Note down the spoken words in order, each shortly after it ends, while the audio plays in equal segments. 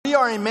We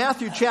are in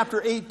Matthew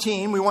chapter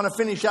 18. We want to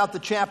finish out the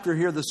chapter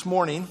here this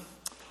morning.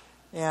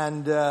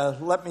 And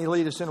let me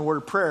lead us in a word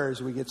of prayer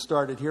as we get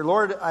started here.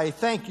 Lord, I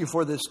thank you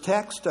for this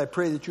text. I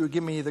pray that you would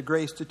give me the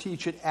grace to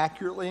teach it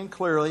accurately and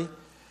clearly.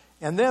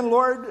 And then,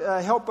 Lord,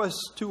 help us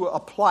to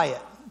apply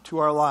it to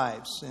our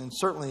lives. And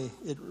certainly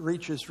it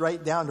reaches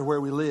right down to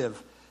where we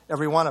live,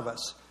 every one of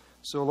us.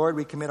 So, Lord,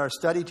 we commit our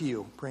study to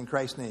you. Pray in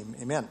Christ's name.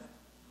 Amen.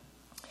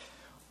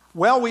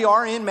 Well, we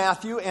are in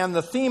Matthew, and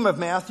the theme of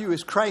Matthew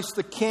is Christ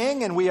the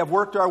King, and we have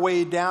worked our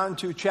way down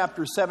to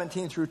chapters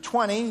 17 through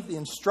 20, the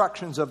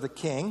instructions of the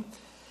King.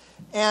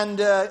 And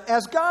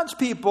as God's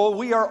people,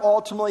 we are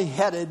ultimately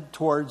headed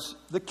towards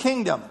the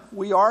kingdom.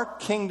 We are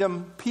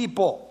kingdom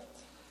people.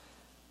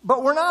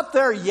 But we're not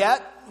there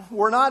yet.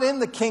 We're not in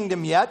the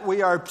kingdom yet.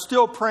 We are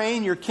still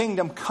praying, your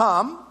kingdom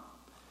come.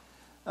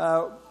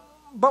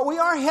 But we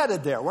are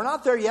headed there. We're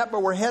not there yet,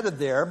 but we're headed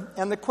there.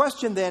 And the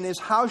question then is,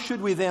 how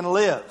should we then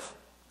live?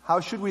 How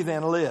should we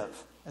then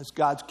live as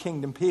God's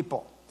kingdom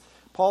people?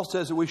 Paul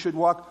says that we should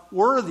walk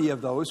worthy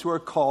of those who are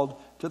called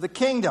to the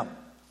kingdom.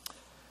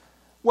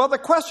 Well, the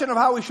question of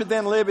how we should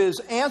then live is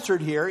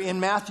answered here in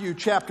Matthew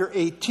chapter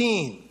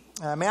 18.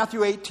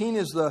 Matthew 18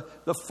 is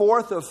the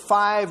fourth of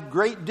 5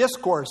 great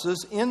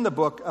discourses in the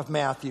book of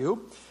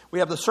Matthew. We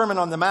have the Sermon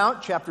on the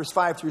Mount, chapters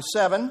 5 through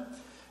 7,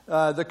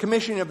 the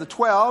Commissioning of the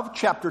 12,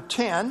 chapter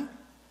 10,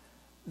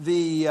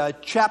 the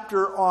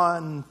chapter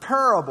on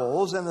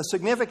parables and the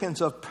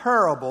significance of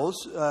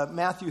parables,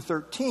 Matthew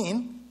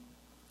 13,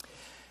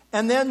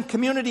 and then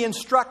community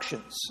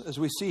instructions, as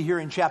we see here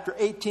in chapter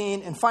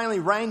 18, and finally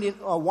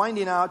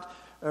rounding out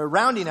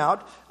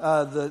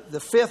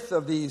the fifth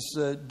of these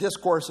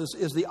discourses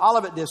is the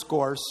Olivet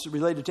Discourse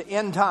related to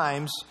end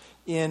times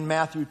in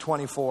Matthew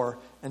 24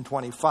 and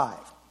 25.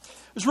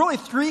 There's really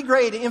 3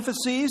 great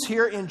emphases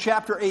here in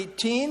chapter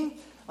 18,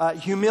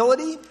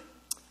 humility,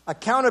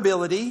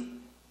 accountability,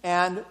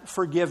 and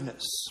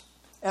forgiveness.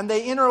 And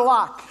they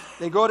interlock.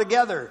 They go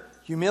together.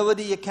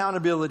 Humility,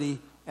 accountability,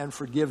 and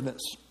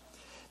forgiveness.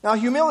 Now,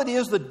 humility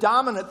is the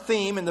dominant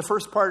theme in the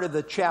first part of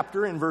the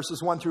chapter in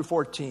verses 1 through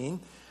 14.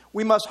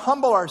 We must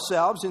humble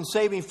ourselves in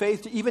saving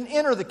faith to even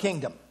enter the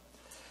kingdom.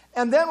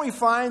 And then we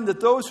find that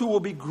those who will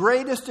be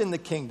greatest in the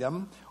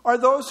kingdom are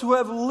those who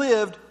have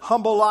lived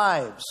humble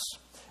lives.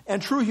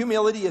 And true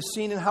humility is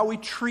seen in how we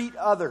treat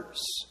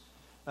others.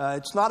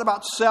 It's not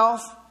about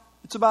self,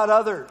 it's about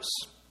others.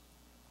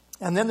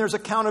 And then there's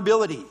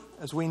accountability,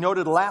 as we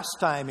noted last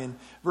time in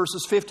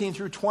verses 15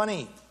 through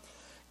 20.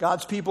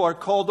 God's people are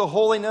called to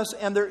holiness,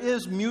 and there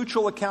is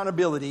mutual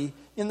accountability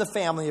in the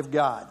family of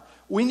God.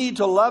 We need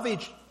to love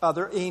each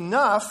other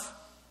enough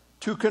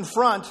to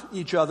confront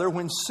each other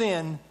when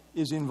sin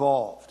is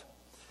involved.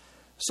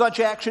 Such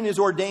action is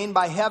ordained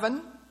by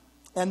heaven.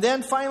 And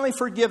then finally,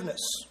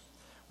 forgiveness.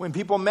 When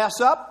people mess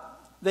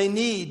up, they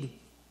need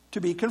to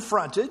be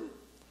confronted.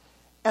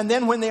 And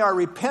then when they are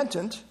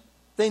repentant,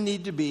 they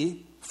need to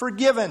be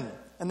forgiven.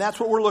 And that's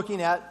what we're looking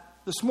at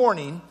this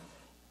morning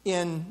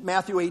in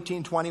Matthew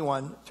 18,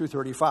 21 through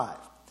 35.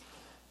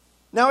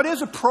 Now, it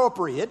is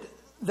appropriate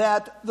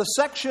that the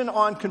section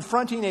on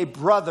confronting a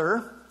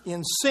brother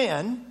in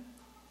sin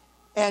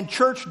and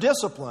church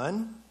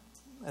discipline,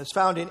 as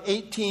found in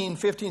 18,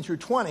 15 through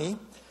 20,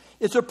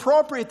 it's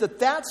appropriate that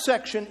that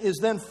section is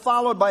then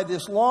followed by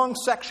this long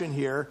section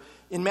here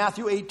in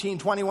Matthew 18,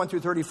 21 through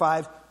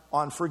 35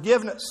 on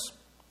forgiveness.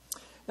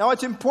 Now,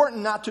 it's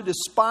important not to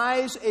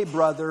despise a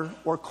brother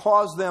or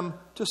cause them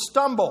to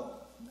stumble,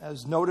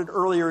 as noted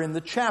earlier in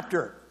the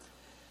chapter.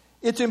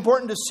 It's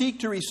important to seek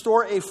to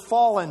restore a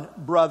fallen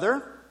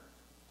brother,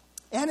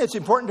 and it's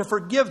important to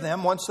forgive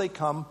them once they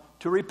come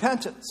to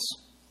repentance.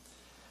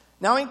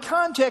 Now, in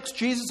context,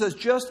 Jesus has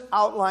just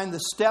outlined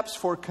the steps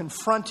for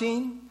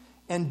confronting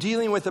and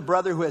dealing with a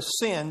brother who has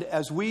sinned,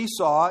 as we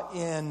saw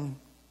in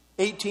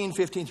 18,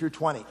 15 through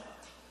 20.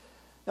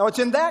 Now, it's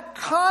in that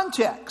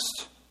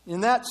context,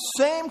 in that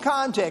same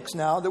context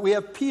now, that we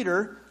have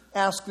Peter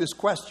ask this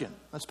question.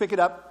 Let's pick it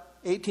up,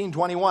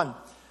 18:21.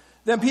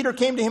 Then Peter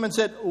came to him and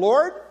said,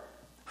 "Lord,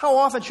 how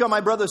often shall my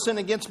brother sin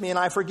against me and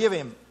I forgive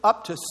him?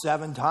 Up to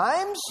 7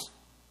 times?"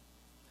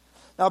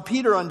 Now,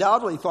 Peter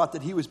undoubtedly thought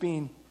that he was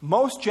being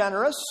most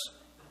generous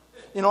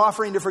in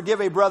offering to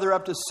forgive a brother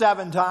up to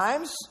 7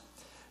 times.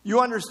 You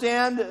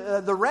understand,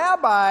 the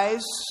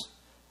rabbis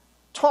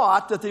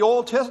taught that the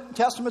Old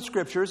Testament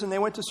scriptures, and they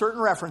went to certain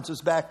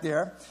references back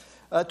there,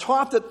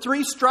 taught that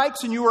 3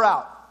 strikes and you were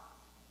out.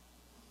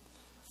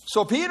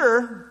 So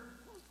Peter,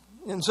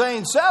 in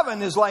saying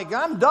 7, is like,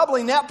 I'm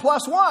doubling that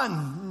plus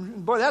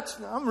 1. Boy,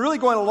 I'm really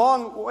going a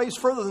long ways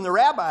further than the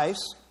rabbis.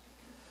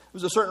 There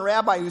was a certain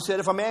rabbi who said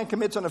if a man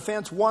commits an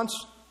offense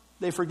once,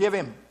 they forgive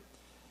him.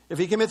 If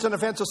he commits an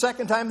offense a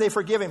second time, they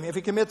forgive him. If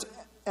he commits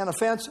an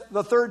offense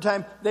the 3rd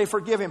time, they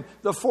forgive him.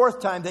 The 4th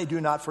time, they do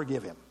not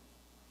forgive him.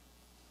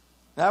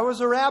 That was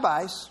the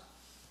rabbis.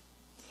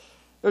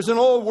 There's an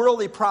old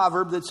worldly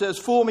proverb that says,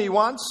 fool me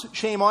once,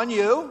 shame on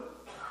you.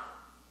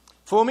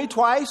 Fool me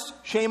twice,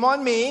 shame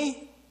on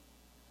me.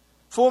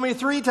 Fool me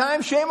 3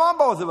 times, shame on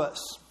both of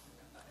us.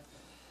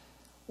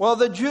 Well,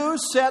 the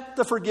Jews set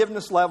the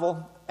forgiveness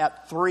level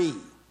at 3.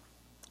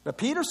 But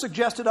Peter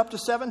suggested up to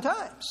 7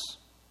 times.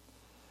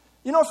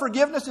 You know,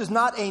 forgiveness is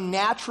not a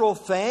natural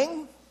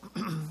thing.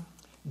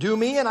 Do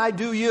me and I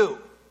do you.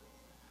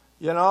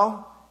 You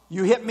know,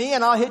 you hit me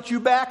and I'll hit you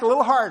back a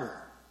little harder.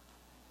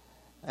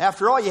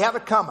 After all, you have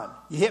it coming.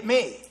 You hit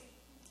me.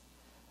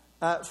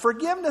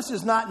 Forgiveness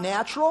is not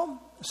natural.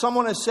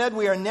 Someone has said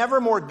we are never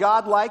more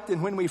godlike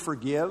than when we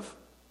forgive.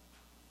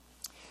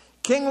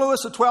 King Louis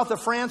XII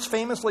of France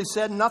famously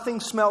said, "Nothing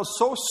smells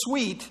so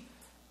sweet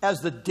as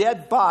the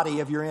dead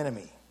body of your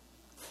enemy."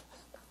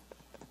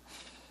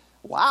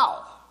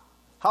 Wow.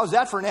 How's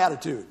that for an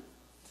attitude?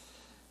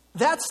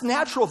 That's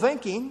natural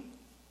thinking.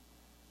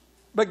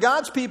 But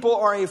God's people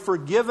are a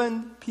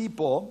forgiven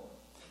people,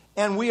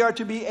 and we are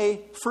to be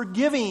a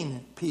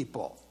forgiving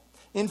people.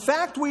 In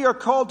fact, we are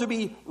called to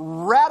be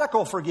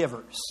radical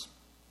forgivers,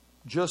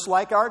 just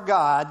like our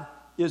God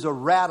is a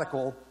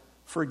radical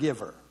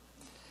forgiver.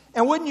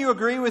 And wouldn't you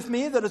agree with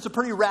me that it's a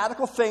pretty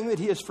radical thing that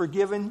He has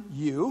forgiven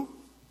you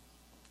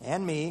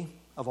and me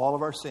of all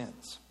of our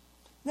sins?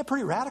 Isn't that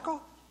pretty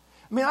radical?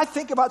 I mean, I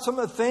think about some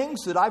of the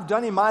things that I've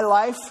done in my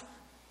life,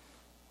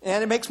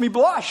 and it makes me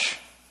blush,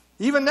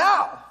 even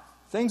now.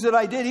 Things that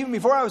I did even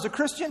before I was a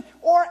Christian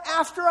or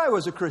after I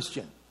was a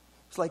Christian.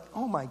 It's like,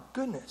 oh my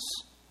goodness,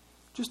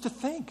 just to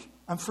think,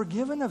 I'm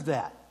forgiven of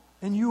that.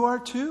 And you are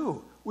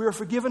too. We are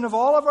forgiven of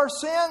all of our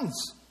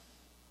sins.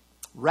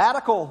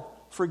 Radical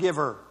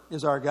forgiver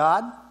is our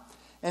God.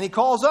 And He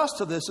calls us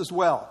to this as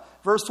well.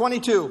 Verse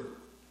 22,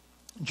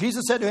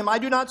 Jesus said to him, "I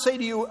do not say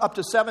to you up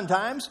to 7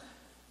 times,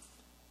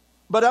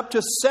 but up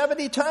to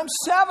 70 times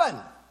 7.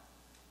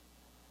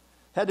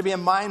 Had to be a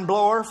mind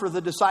blower for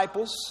the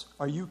disciples.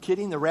 Are you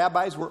kidding? The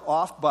rabbis were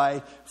off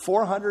by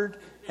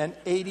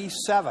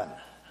 487.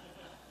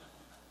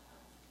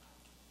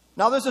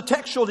 Now there's a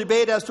textual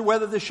debate as to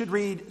whether this should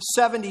read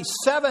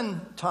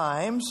 77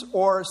 times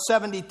or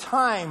 70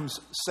 times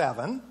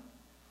 7,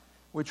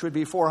 which would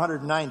be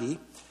 490.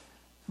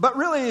 But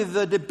really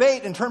the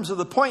debate in terms of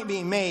the point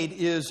being made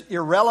is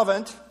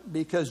irrelevant,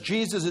 because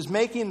Jesus is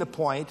making the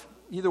point,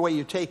 either way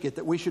you take it,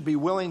 that we should be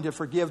willing to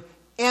forgive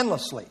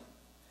endlessly.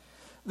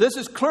 This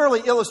is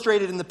clearly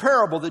illustrated in the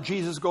parable that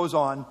Jesus goes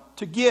on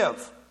to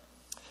give.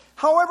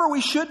 However, we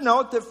should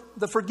note that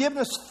the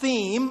forgiveness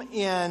theme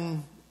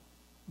in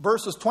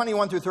verses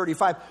 21 through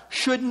 35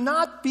 should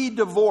not be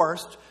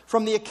divorced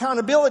from the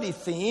accountability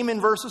theme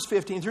in verses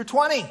 15 through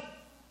 20.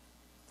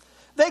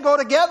 They go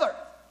together.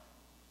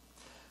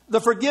 The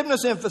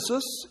forgiveness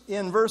emphasis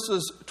in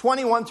verses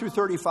 21 through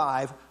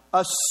 35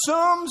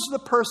 assumes the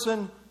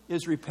person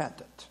is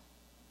repentant.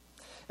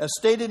 As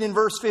stated in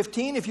verse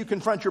 15, if you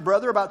confront your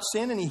brother about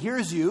sin and he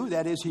hears you,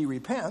 that is, he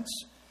repents,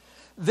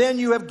 then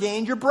you have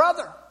gained your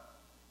brother.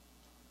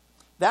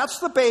 That's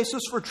the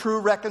basis for true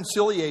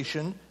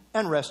reconciliation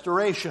and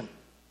restoration.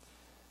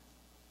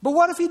 But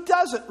what if he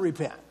doesn't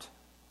repent?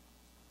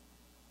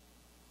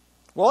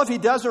 Well, if he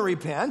doesn't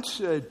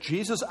repent,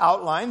 Jesus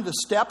outlined the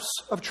steps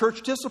of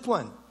church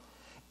discipline.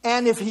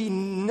 And if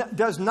he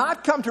does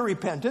not come to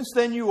repentance,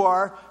 then you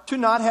are to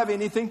not have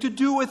anything to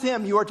do with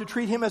him. You are to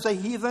treat him as a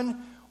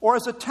heathen or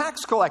as a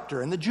tax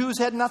collector. And the Jews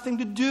had nothing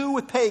to do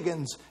with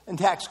pagans and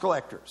tax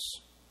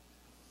collectors.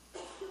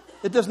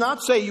 It does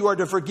not say you are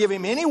to forgive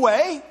him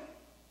anyway.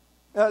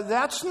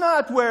 That's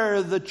not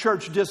where the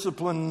church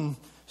discipline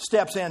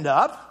steps end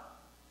up.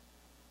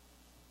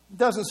 It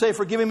doesn't say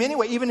forgive him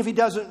anyway, even if he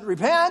doesn't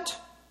repent.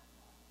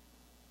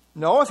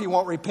 No, if he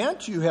won't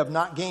repent, you have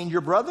not gained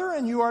your brother,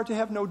 and you are to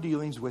have no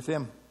dealings with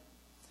him.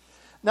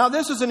 Now,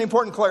 this is an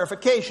important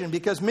clarification,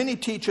 because many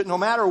teach that no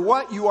matter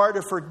what, you are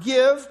to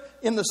forgive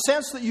in the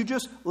sense that you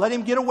just let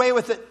him get away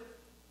with it.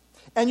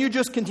 And you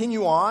just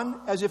continue on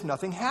as if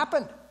nothing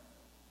happened.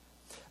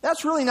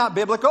 That's really not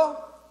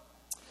biblical.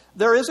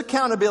 There is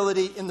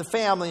accountability in the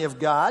family of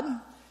God.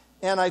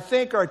 And I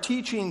think our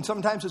teaching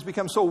sometimes has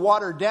become so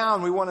watered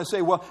down, we want to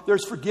say, well,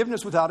 there's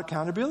forgiveness without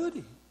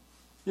accountability.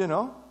 You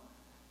know?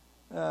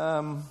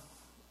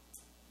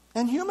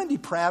 And human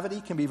depravity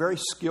can be very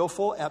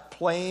skillful at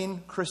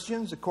playing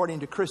Christians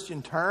according to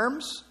Christian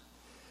terms.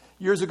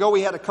 Years ago,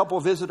 we had a couple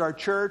visit our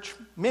church.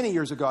 Many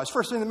years ago. I was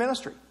first in the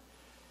ministry.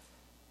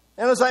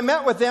 And as I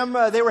met with them,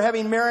 they were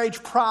having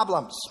marriage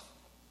problems.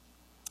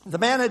 The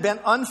man had been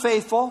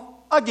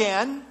unfaithful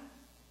again.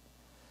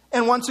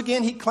 And once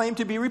again, he claimed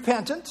to be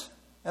repentant,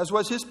 as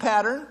was his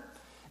pattern,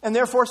 and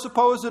therefore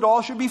supposed that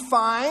all should be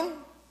fine.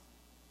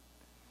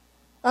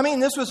 I mean,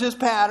 this was his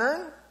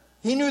pattern.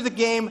 He knew the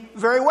game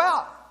very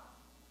well.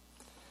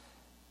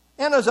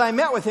 And as I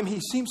met with him, he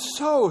seemed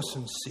so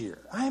sincere.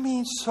 I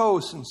mean, so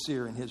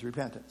sincere in his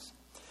repentance.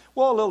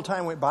 Well, a little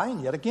time went by,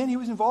 and yet again he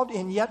was involved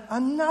in yet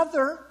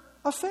another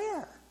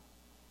affair.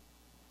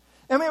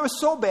 I mean, it was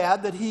so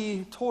bad that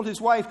he told his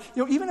wife,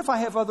 you know, even if I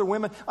have other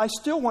women, I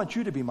still want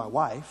you to be my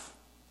wife.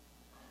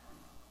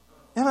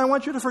 And I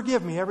want you to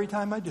forgive me every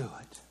time I do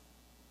it.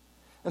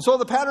 And so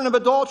the pattern of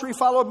adultery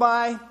followed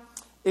by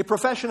a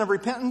profession of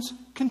repentance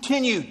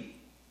continued.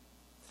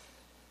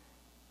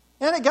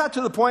 And it got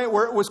to the point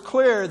where it was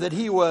clear that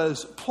he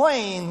was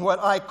playing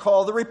what I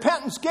call the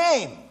repentance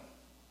game.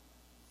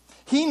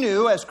 He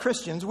knew, as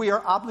Christians, we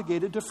are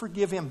obligated to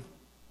forgive him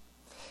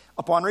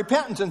upon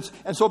repentance.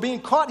 And so being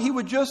caught, he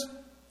would just,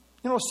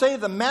 say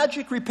the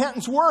magic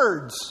repentance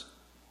words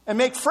and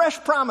make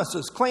fresh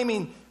promises,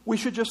 claiming we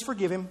should just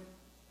forgive him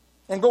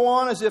and go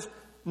on as if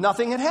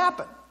nothing had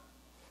happened.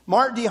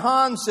 Mart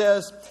DeHaan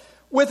says,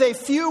 with a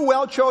few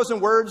well-chosen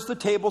words, the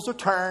tables are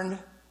turned.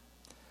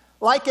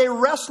 Like a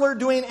wrestler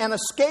doing an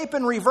escape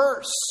in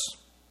reverse,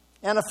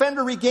 an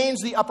offender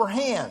regains the upper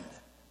hand.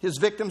 His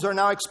victims are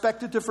now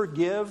expected to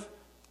forgive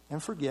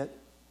and forget.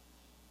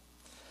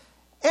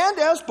 And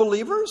as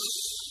believers,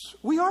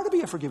 we are to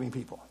be a forgiving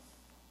people.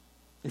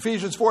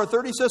 Ephesians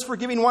 4:30 says,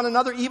 forgiving one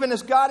another even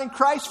as God in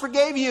Christ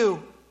forgave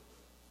you.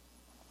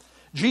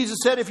 Jesus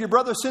said, if your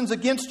brother sins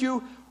against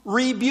you,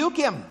 rebuke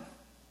him.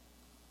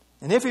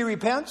 And if he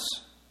repents,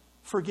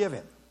 forgive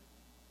him.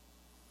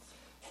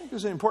 I think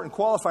there's an important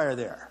qualifier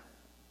there.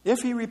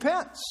 If he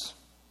repents.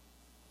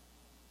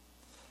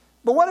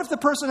 But what if the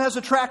person has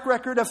a track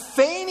record of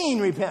feigning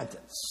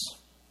repentance?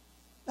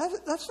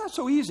 That's not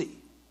so easy.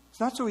 It's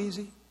not so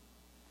easy.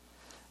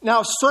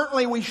 Now,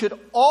 certainly we should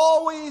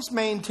always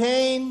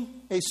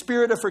maintain a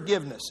spirit of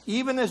forgiveness,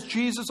 even as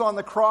Jesus on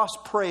the cross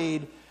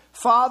prayed,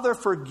 Father,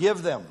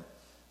 forgive them,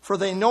 for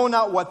they know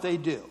not what they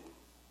do.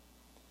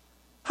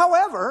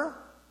 However,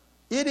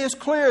 it is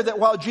clear that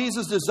while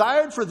Jesus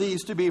desired for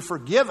these to be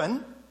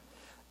forgiven,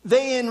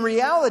 they in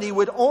reality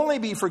would only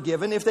be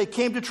forgiven if they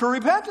came to true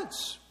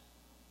repentance.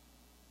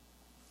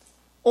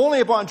 Only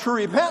upon true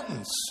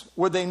repentance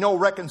would they know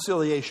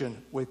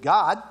reconciliation with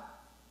God.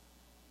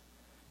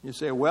 You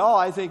say, well,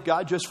 I think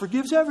God just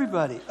forgives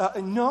everybody.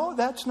 No,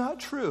 that's not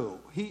true.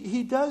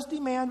 He does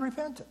demand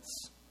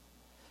repentance.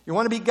 You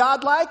want to be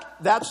God-like?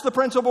 That's the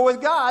principle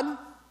with God.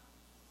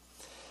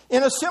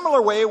 In a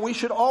similar way, we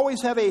should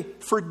always have a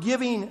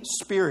forgiving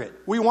spirit.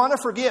 We want to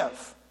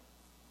forgive.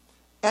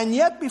 And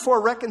yet,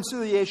 before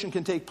reconciliation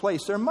can take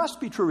place, there must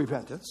be true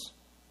repentance.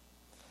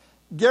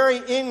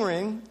 Gary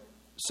Ingring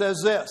says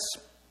this,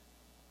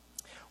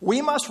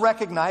 we must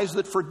recognize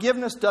that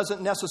forgiveness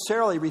doesn't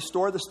necessarily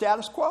restore the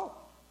status quo.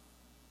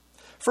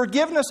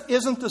 Forgiveness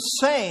isn't the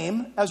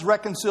same as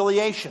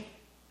reconciliation.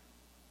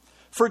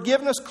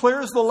 Forgiveness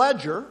clears the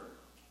ledger.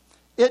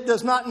 It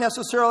does not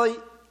necessarily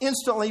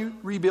instantly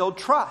rebuild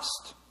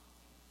trust.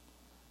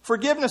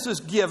 Forgiveness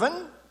is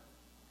given.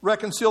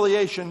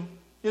 Reconciliation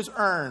is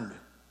earned.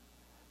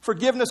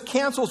 Forgiveness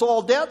cancels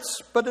all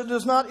debts, but it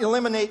does not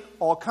eliminate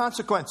all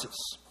consequences.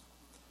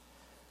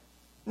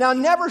 Now,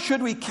 never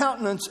should we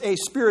countenance a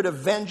spirit of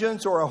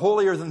vengeance or a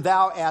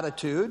holier-than-thou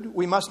attitude.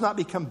 We must not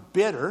become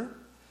bitter,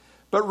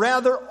 but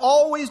rather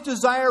always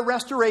desire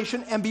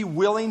restoration and be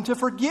willing to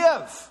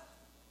forgive.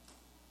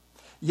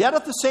 Yet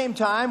at the same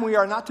time, we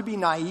are not to be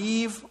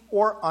naive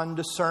or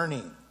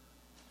undiscerning.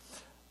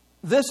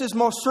 This is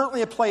most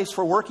certainly a place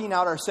for working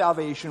out our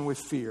salvation with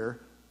fear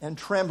and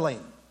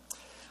trembling.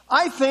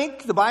 I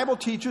think the Bible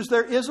teaches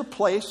there is a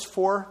place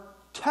for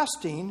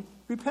testing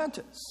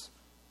repentance.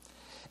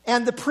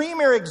 And the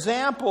premier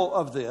example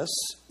of this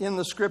in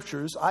the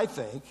Scriptures, I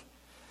think,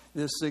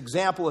 this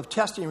example of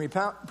testing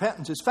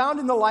repentance is found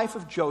in the life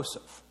of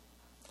Joseph.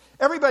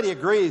 Everybody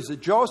agrees that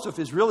Joseph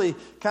is really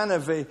kind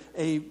of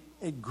a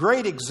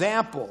great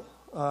example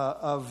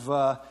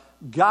of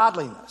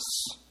godliness.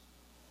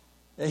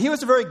 He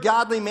was a very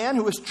godly man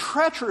who was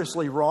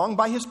treacherously wronged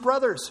by his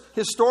brothers.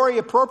 His story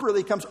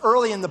appropriately comes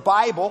early in the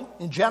Bible,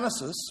 in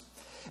Genesis,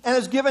 and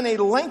is given a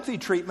lengthy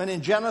treatment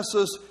in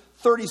Genesis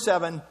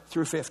 37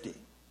 through 50.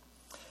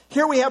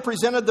 Here we have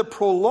presented the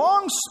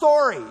prolonged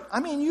story. I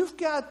mean, you've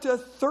got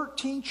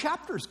 13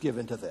 chapters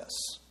given to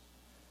this.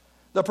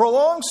 The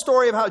prolonged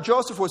story of how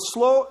Joseph was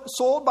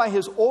sold by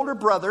his older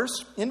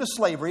brothers into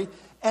slavery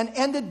and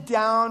ended up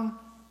down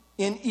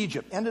in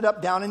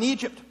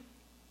Egypt.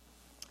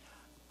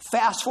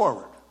 Fast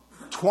forward,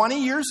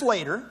 20 years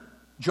later,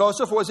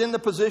 Joseph was in the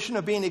position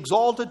of being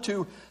exalted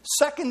to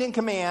second in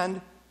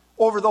command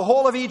over the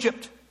whole of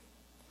Egypt.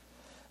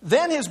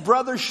 Then his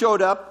brothers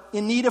showed up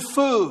in need of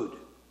food.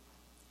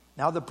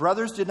 Now, the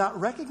brothers did not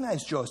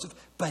recognize Joseph,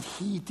 but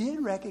he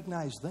did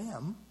recognize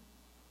them.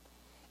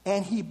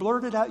 And he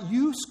blurted out,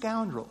 "You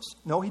scoundrels."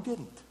 No, he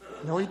didn't.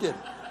 No, he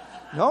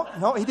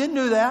didn't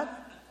do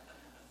that.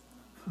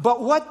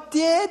 But what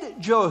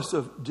did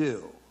Joseph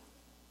do?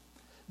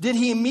 Did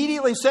he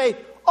immediately say,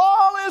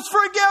 "All is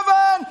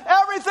forgiven,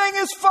 everything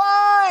is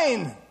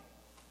fine"?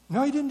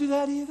 No, he didn't do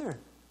that either,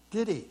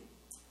 did he?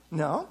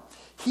 No,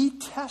 he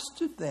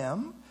tested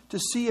them to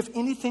see if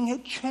anything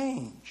had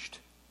changed.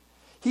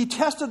 He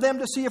tested them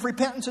to see if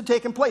repentance had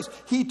taken place.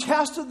 He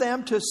tested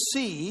them to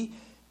see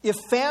if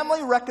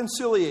family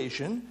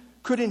reconciliation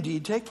could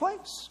indeed take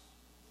place.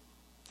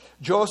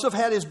 Joseph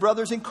had his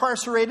brothers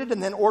incarcerated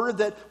and then ordered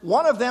that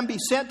one of them be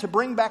sent to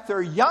bring back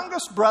their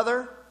youngest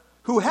brother,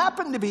 who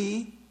happened to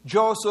be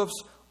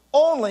Joseph's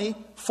only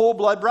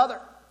full-blood brother.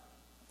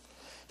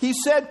 He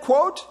said,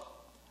 quote,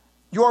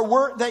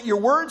 that your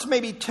words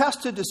may be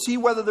tested to see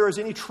whether there is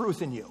any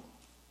truth in you.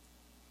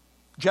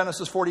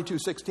 Genesis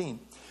 42:16.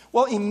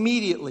 Well,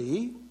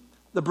 immediately,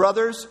 the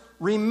brothers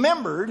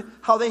remembered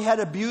how they had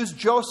abused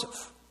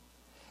Joseph.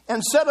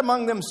 and said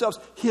among themselves,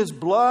 his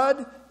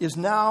blood is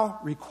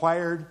now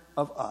required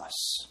of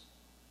us.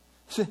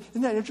 So,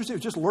 isn't that interesting? It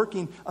was just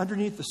lurking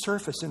underneath the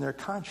surface in their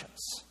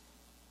conscience.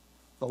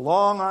 The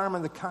long arm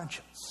of the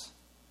conscience.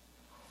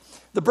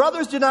 The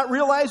brothers did not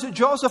realize that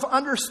Joseph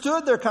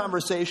understood their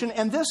conversation,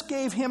 and this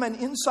gave him an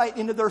insight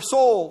into their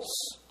souls.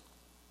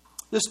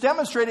 This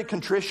demonstrated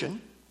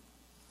contrition.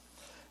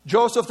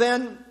 Joseph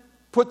then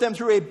put them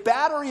through a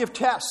battery of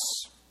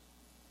tests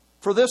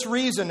for this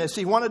reason, as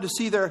he wanted to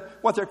see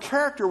what their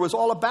character was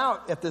all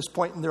about at this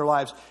point in their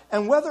lives,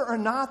 and whether or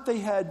not they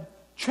had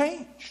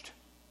changed.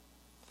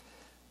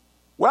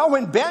 Well,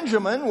 when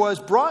Benjamin was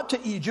brought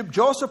to Egypt,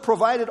 Joseph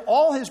provided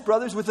all his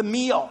brothers with a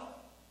meal.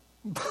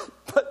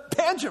 But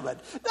Benjamin,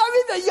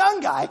 the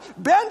young guy,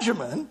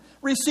 Benjamin,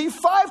 received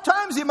 5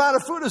 times the amount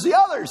of food as the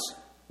others.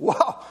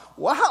 Wow.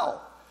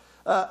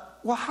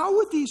 Well, how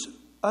would these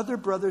other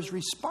brothers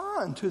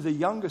respond to the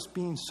youngest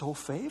being so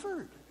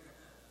favored?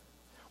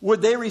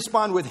 Would they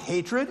respond with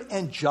hatred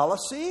and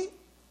jealousy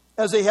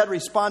as they had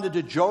responded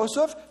to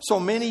Joseph so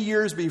many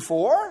years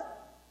before?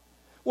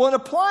 Well, in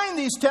applying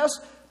these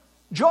tests,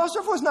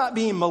 Joseph was not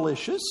being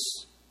malicious.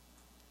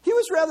 He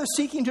was rather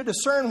seeking to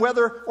discern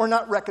whether or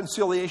not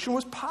reconciliation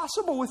was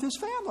possible with his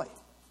family.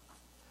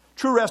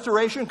 True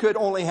restoration could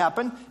only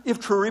happen if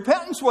true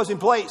repentance was in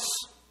place.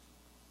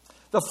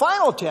 The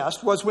final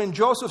test was when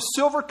Joseph's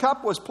silver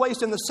cup was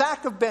placed in the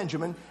sack of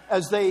Benjamin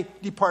as they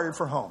departed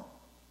for home.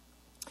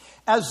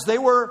 As they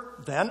were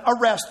then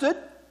arrested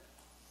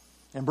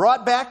and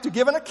brought back to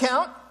give an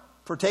account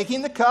for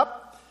taking the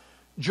cup,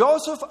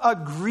 Joseph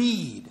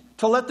agreed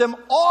to let them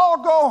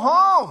all go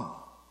home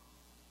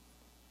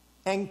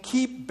and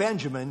keep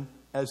Benjamin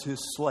as his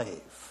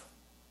slave.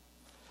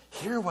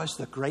 Here was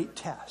the great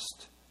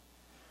test,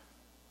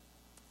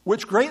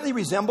 which greatly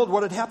resembled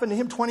what had happened to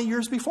him 20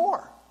 years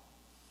before.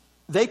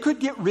 They could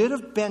get rid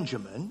of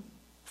Benjamin,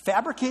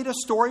 fabricate a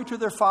story to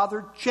their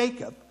father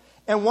Jacob,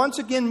 and once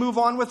again move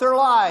on with their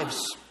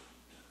lives.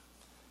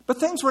 But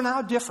things were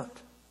now different.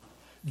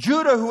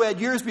 Judah, who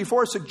had years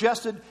before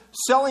suggested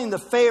selling the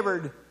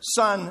favored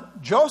son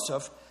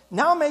Joseph,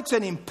 now makes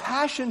an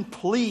impassioned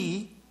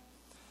plea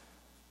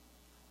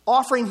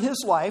offering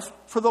his life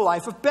for the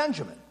life of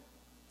Benjamin.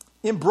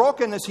 In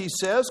brokenness, he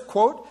says,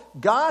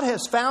 quote, God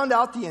has found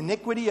out the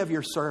iniquity of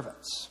your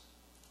servants.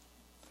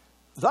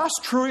 Thus,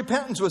 true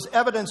repentance was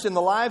evidenced in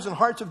the lives and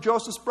hearts of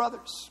Joseph's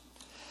brothers.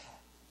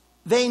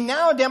 They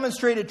now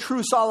demonstrated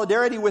true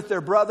solidarity with their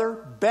brother,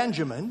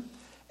 Benjamin,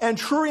 and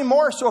true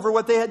remorse over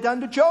what they had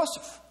done to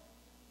Joseph.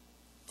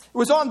 It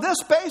was on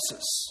this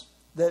basis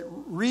that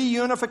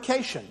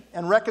reunification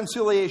and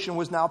reconciliation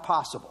was now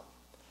possible.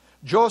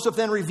 Joseph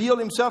then revealed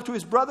himself to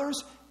his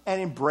brothers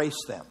and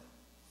embraced them.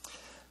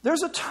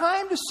 There's a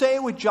time to say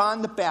with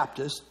John the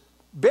Baptist,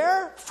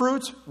 bear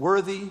fruits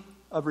worthy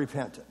of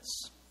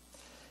repentance.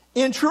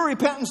 In true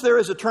repentance, there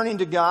is a turning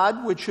to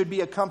God, which should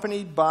be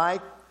accompanied by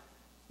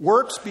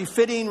works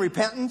befitting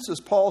repentance, as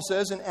Paul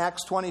says in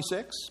Acts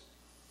 26.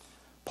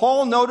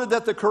 Paul noted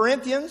that the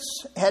Corinthians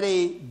had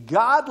a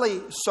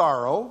godly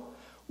sorrow,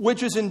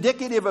 which is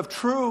indicative of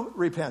true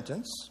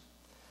repentance.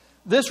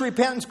 This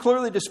repentance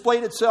clearly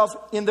displayed itself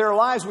in their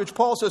lives, which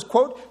Paul says,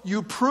 quote,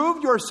 you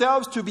proved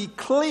yourselves to be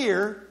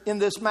clear in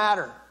this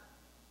matter.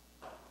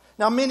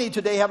 Now, many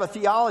today have a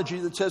theology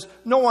that says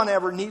no one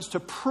ever needs to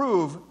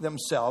prove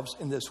themselves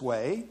in this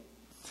way.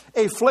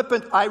 A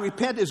flippant, I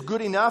repent, is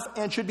good enough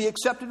and should be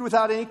accepted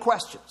without any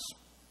questions.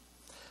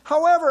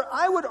 However,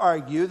 I would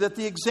argue that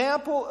the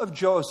example of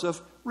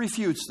Joseph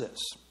refutes this.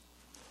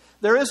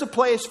 There is a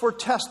place for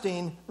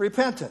testing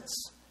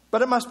repentance,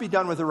 but it must be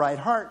done with the right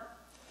heart.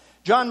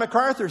 John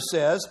MacArthur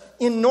says,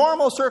 in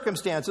normal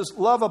circumstances,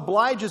 love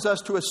obliges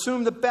us to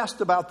assume the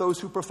best about those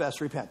who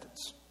profess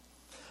repentance.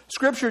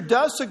 Scripture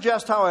does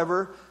suggest,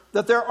 however,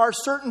 that there are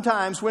certain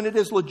times when it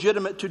is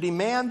legitimate to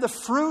demand the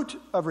fruit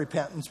of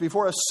repentance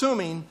before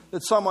assuming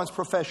that someone's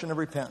profession of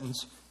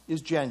repentance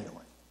is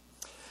genuine.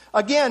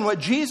 Again, what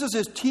Jesus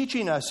is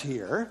teaching us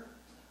here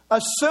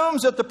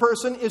assumes that the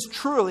person is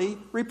truly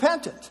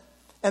repentant,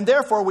 and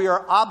therefore we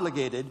are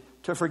obligated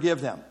to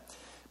forgive them.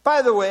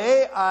 By the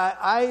way,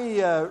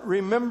 I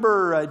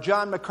remember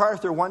John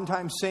MacArthur one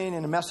time saying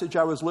in a message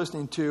I was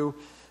listening to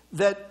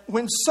that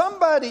when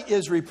somebody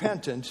is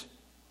repentant,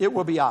 it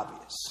will be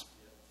obvious.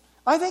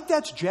 I think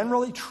that's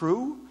generally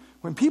true.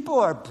 When people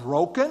are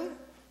broken,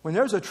 when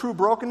there's a true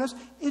brokenness,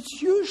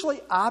 it's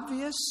usually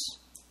obvious.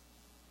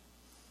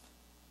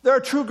 There are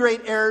two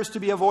great errors to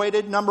be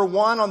avoided. Number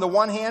one, on the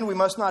one hand, we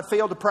must not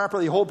fail to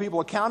properly hold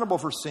people accountable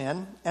for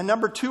sin. And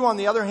number two, on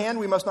the other hand,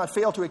 we must not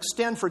fail to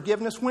extend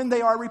forgiveness when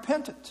they are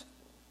repentant.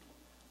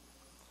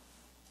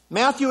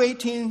 Matthew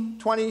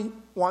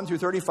 18:21 through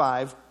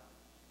 35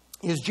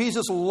 is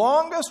Jesus'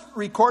 longest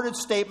recorded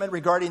statement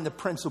regarding the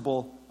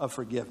principle of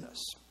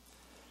forgiveness.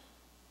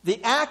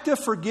 The act of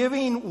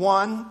forgiving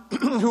one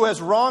who has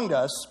wronged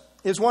us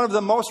is one of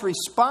the most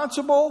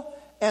responsible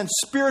and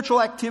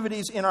spiritual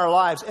activities in our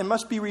lives and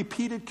must be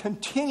repeated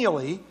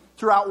continually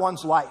throughout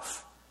one's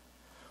life.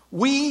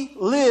 We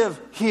live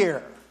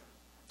here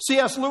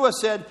C.S. Lewis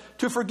said,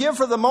 to forgive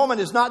for the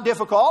moment is not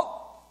difficult,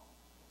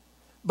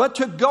 but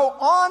to go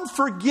on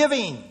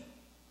forgiving,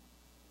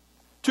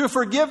 to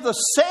forgive the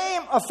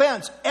same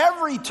offense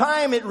every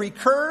time it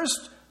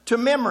recurs to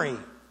memory,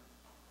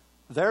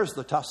 there's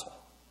the tussle.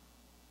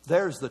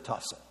 There's the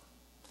tussle.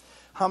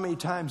 How many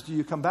times do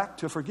you come back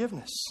to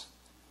forgiveness?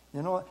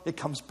 You know, it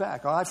comes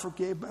back. Oh, I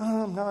forgave.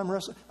 Oh, now I'm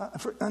wrestling.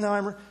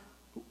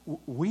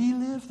 We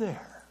live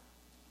there.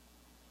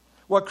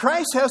 What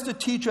Christ has to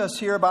teach us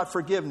here about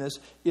forgiveness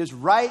is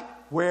right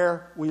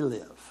where we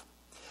live.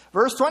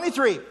 Verse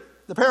 23,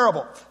 the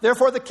parable.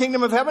 Therefore, the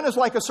kingdom of heaven is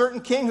like a certain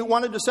king who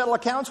wanted to settle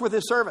accounts with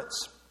his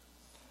servants.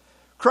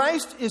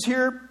 Christ is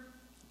here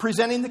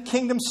presenting the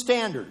kingdom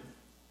standard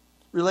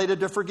related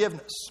to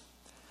forgiveness.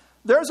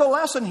 There's a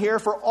lesson here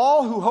for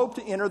all who hope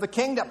to enter the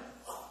kingdom.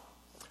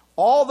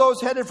 All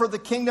those headed for the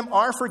kingdom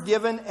are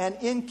forgiven an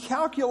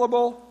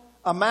incalculable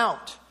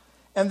amount,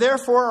 and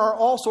therefore are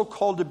also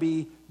called to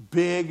be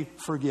big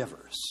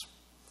forgivers.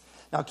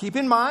 Now keep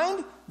in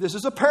mind, this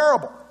is a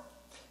parable.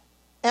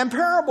 And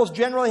parables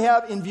generally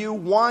have in view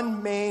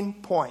one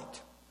main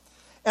point.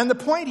 And the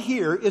point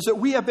here is that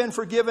we have been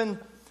forgiven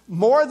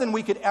more than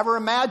we could ever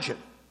imagine.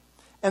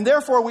 And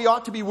therefore we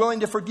ought to be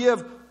willing to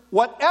forgive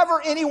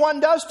whatever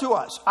anyone does to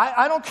us.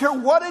 I don't care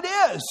what it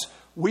is.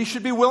 We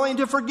should be willing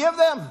to forgive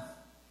them.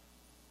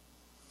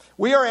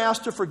 We are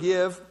asked to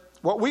forgive.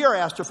 What we are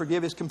asked to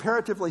forgive is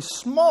comparatively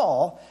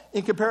small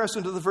in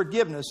comparison to the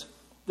forgiveness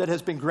that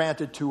has been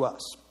granted to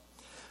us.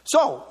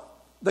 So,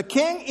 the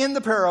king in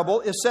the parable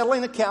is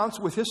settling accounts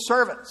with his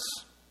servants.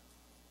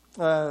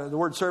 The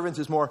word servants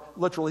is more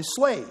literally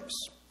slaves.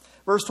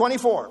 Verse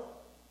 24.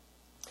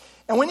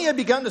 And when he had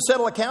begun to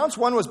settle accounts,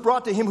 one was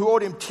brought to him who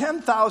owed him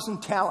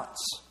 10,000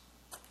 talents.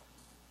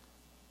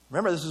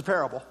 Remember, this is a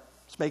parable.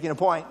 It's making a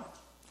point.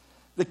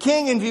 The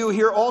king in view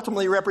here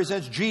ultimately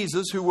represents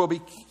Jesus, who will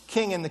be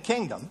king in the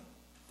kingdom.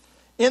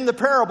 In the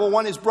parable,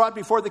 one is brought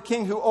before the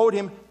king who owed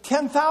him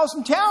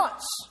 10,000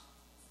 talents.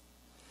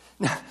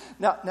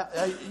 Now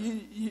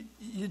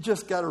you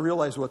just got to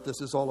realize what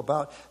this is all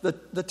about.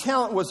 The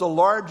talent was the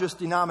largest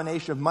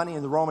denomination of money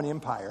in the Roman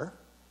Empire.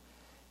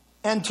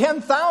 And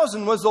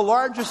 10,000 was the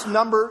largest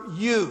number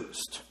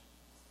used.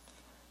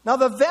 Now,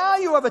 the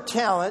value of a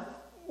talent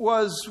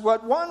was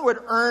what one would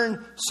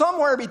earn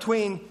somewhere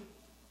between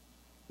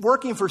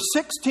working for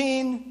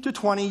 16 to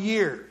 20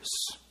 years.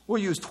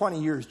 We'll use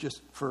 20 years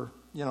just for,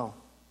 to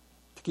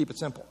keep it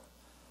simple.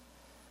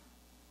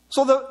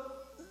 So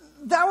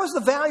that was the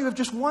value of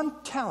just one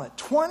talent,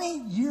 20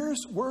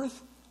 years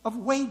worth of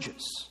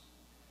wages.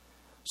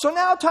 So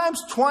now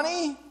times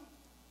 20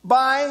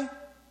 by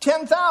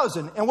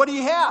 10,000. And what do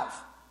you have?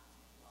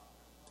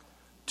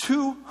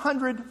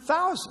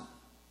 200,000.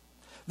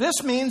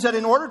 This means that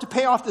in order to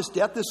pay off this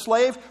debt, this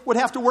slave would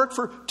have to work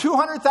for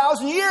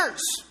 200,000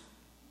 years.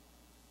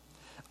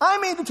 I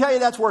mean to tell you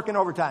that's working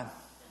overtime.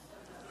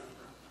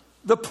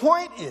 The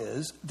point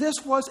is,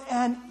 this was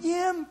an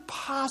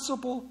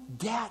impossible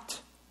debt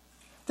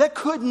that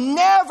could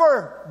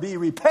never be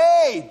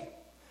repaid.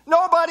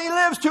 Nobody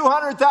lives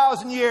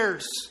 200,000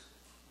 years.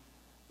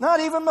 Not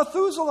even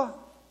Methuselah.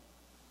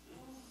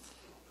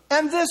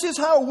 And this is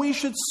how we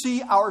should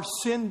see our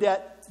sin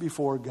debt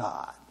before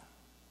God.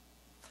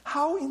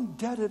 How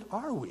indebted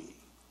are we?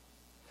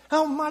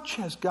 How much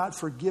has God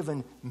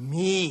forgiven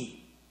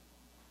me?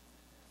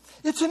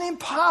 It's an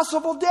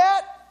impossible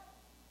debt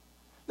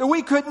that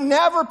we could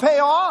never pay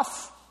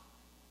off.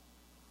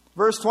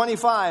 Verse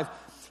 25.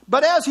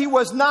 But as he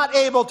was not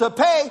able to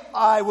pay,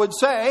 I would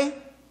say,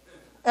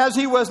 as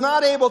he was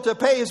not able to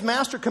pay, his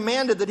master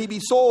commanded that he be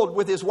sold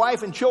with his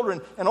wife and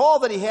children and all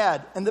that he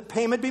had, and that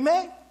payment be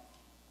made.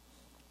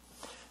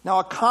 Now,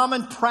 a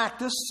common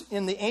practice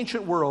in the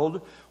ancient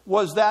world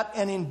was that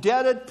an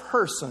indebted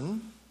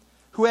person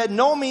who had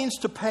no means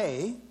to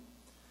pay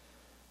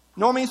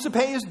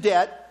his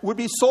debt, would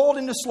be sold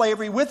into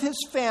slavery with his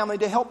family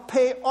to help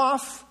pay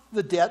off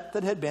the debt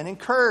that had been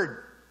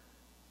incurred.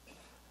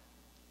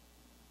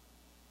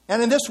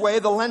 And in this way,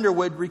 the lender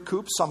would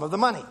recoup some of the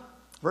money.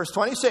 Verse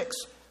 26.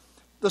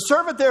 The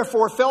servant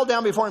therefore fell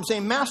down before him,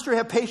 saying, Master,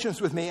 have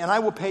patience with me, and I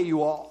will pay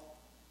you all.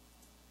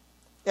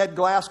 Ed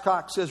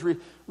Glasscock says,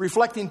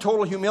 reflecting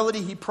total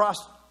humility, he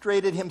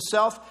prostrated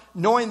himself,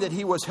 knowing that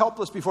he was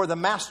helpless before the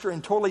master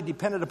and totally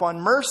dependent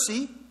upon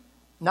mercy,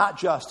 not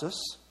justice.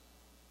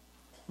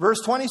 Verse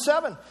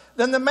 27,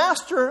 then the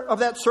master of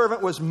that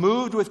servant was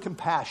moved with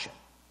compassion,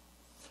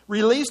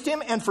 released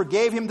him and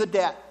forgave him the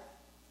debt.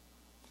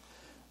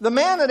 The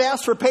man had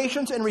asked for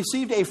patience and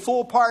received a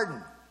full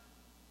pardon.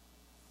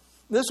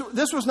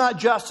 This was not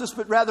justice,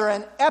 but rather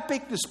an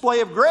epic display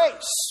of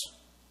grace.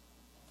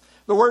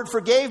 The word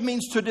forgave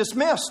means to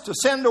dismiss, to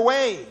send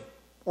away,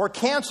 or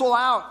cancel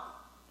out.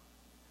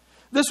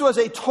 This was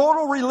a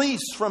total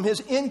release from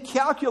his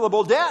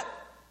incalculable debt.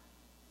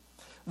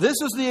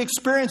 This is the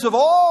experience of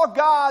all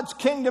God's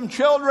kingdom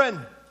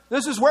children.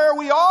 This is where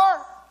we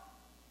are.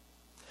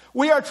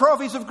 We are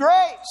trophies of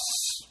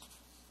grace.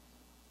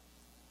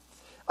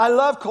 I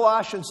love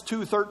Colossians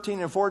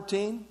 2:13 and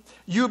 14.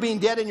 You being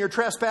dead in your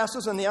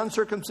trespasses and the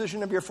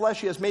uncircumcision of your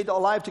flesh, he has made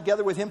alive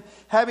together with him,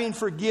 having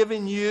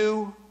forgiven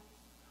you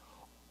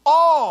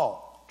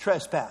all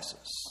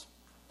trespasses.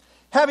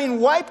 Having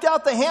wiped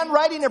out the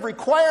handwriting of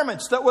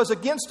requirements that was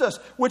against us,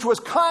 which was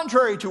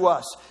contrary to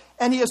us.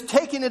 And he has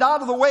taken it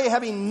out of the way,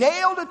 having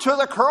nailed it to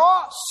the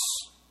cross.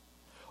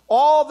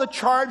 All the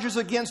charges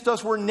against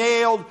us were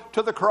nailed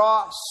to the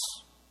cross.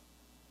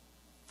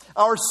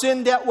 Our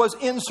sin debt was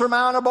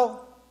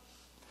insurmountable.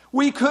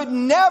 We could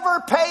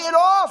never pay it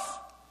off.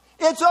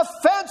 It's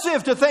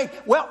offensive to think,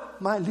 well,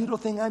 my little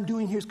thing I'm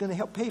doing here is going to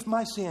help pay for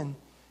my sin.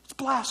 It's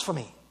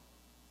blasphemy.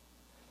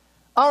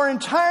 Our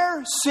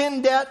entire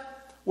sin debt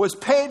was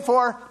paid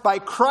for by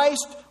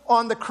Christ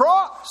on the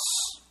cross,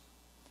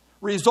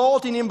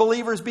 resulting in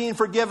believers being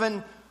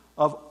forgiven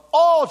of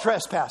all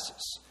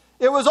trespasses.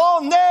 It was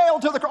all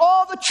nailed to the cross.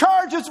 All the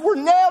charges were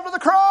nailed to the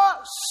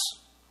cross.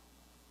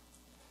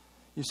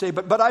 You say,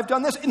 but I've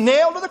done this.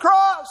 Nailed to the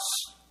cross.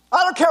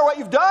 I don't care what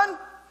you've done.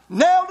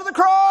 Nailed to the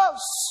cross.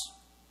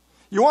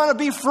 You want to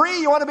be free?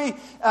 You want to be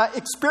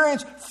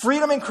experience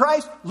freedom in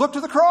Christ? Look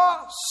to the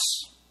cross.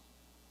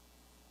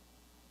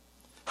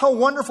 How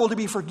wonderful to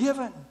be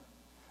forgiven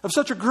of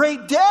such a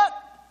great debt.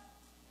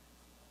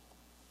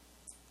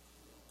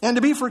 And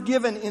to be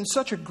forgiven in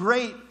such a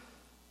great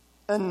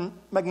and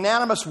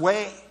magnanimous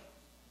way.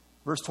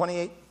 Verse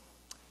 28.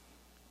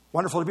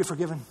 Wonderful to be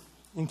forgiven.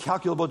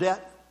 Incalculable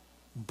debt.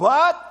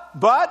 But,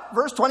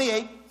 verse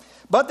 28.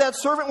 But that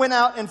servant went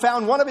out and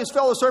found one of his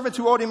fellow servants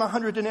who owed him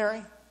 100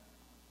 denarii.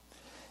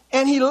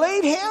 And he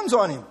laid hands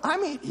on him. I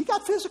mean, he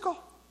got physical.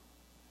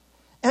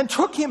 And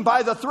took him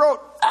by the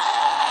throat.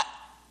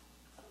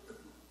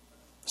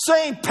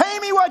 Saying, pay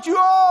me what you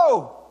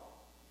owe.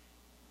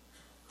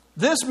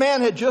 This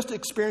man had just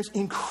experienced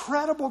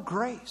incredible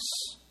grace,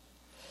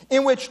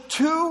 in which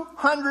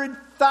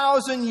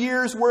 200,000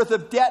 years worth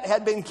of debt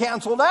had been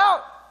canceled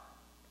out.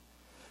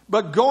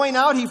 But going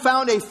out, he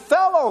found a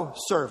fellow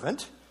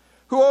servant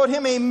who owed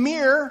him a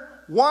mere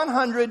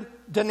 100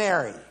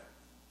 denarii.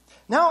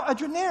 Now, a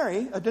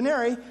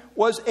denarii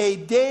was a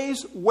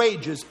day's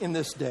wages in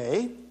this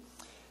day,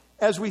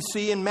 as we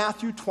see in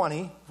Matthew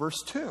 20, verse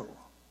 2.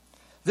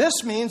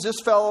 This means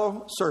this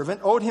fellow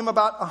servant owed him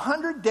about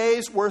 100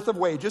 days' worth of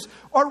wages,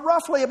 or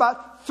roughly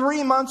about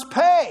 3 months'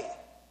 pay.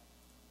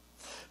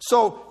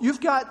 So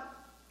you've got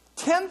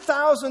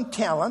 10,000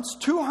 talents,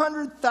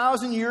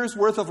 200,000 years'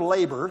 worth of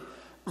labor,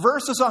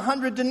 versus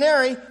 100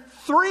 denarii,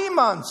 3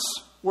 months'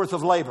 worth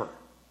of labor.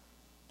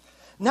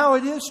 Now,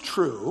 it is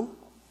true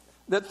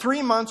that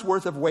 3 months'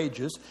 worth of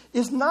wages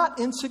is not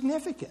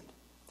insignificant.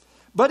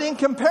 But in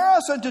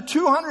comparison to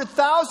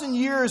 200,000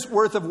 years'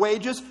 worth of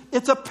wages,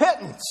 it's a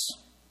pittance.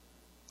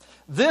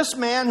 This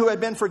man who had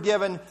been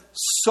forgiven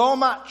so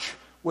much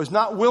was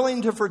not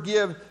willing to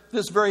forgive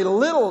this very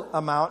little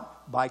amount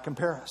by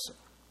comparison.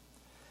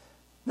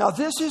 Now,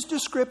 this is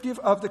descriptive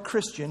of the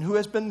Christian who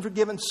has been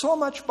forgiven so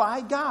much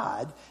by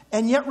God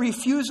and yet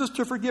refuses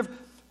to forgive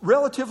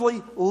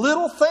relatively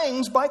little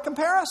things by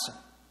comparison.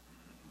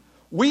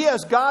 We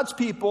as God's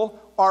people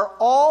are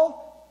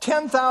all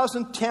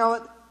 10,000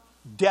 talent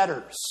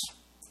debtors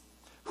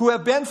who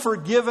have been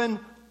forgiven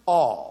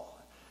all.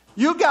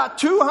 You got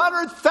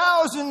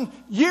 200,000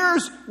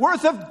 years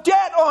worth of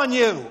debt on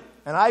you.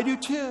 And I do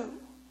too.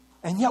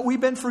 And yet we've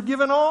been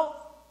forgiven all.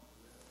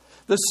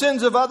 The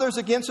sins of others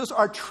against us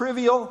are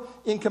trivial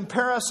in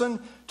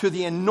comparison to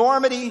the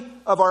enormity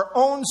of our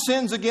own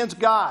sins against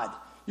God.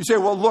 You say,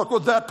 well, look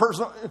what that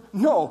person...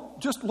 No,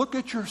 just look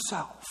at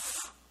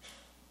yourself.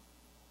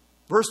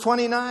 Verse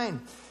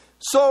 29.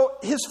 So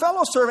his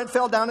fellow servant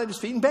fell down at his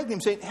feet and begged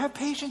him, saying, have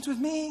patience with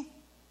me,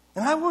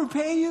 and I will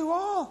repay you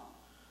all.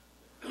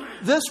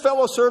 This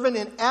fellow servant,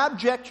 in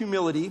abject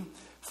humility,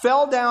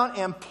 fell down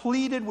and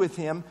pleaded with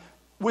him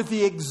with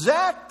the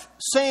exact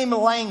same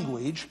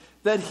language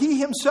that he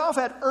himself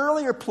had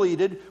earlier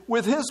pleaded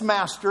with his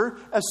master,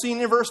 as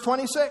seen in verse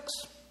 26.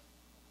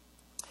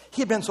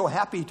 He had been so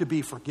happy to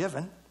be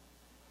forgiven,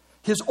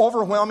 his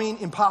overwhelming,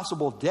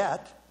 impossible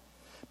debt,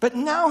 but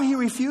now he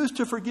refused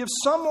to forgive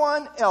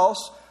someone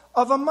else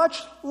of a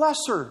much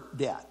lesser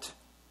debt.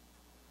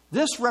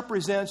 This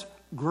represents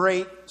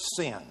great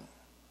sin.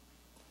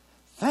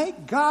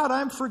 Thank God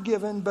I'm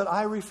forgiven, but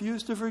I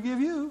refuse to forgive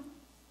you.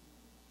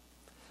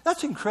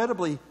 That's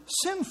incredibly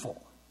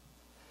sinful.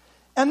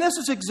 And this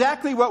is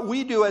exactly what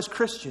we do as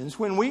Christians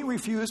when we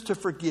refuse to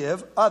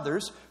forgive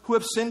others who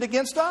have sinned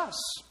against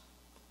us.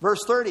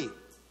 Verse 30.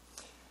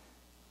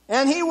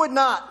 And he would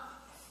not,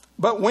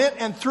 but went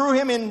and threw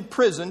him in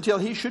prison till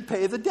he should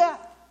pay the debt.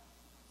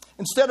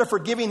 Instead of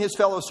forgiving his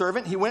fellow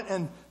servant, he went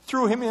and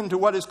threw him into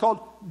what is called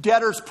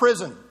debtor's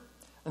prison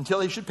until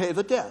he should pay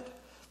the debt.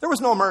 There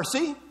was no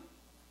mercy.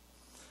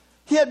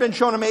 He had been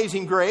shown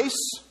amazing grace,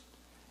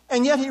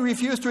 and yet he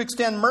refused to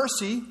extend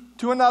mercy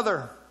to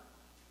another.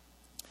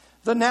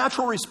 The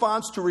natural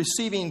response to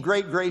receiving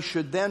great grace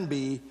should then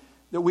be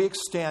that we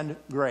extend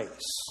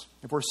grace.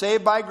 If we're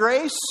saved by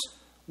grace,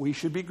 we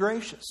should be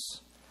gracious.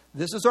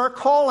 This is our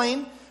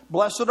calling.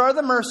 Blessed are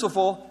the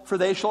merciful, for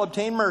they shall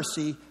obtain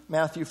mercy.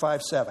 Matthew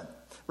 5:7.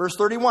 Verse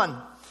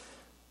 31.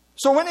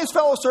 So when his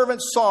fellow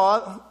servants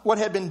saw what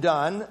had been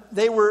done,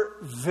 they were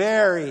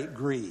very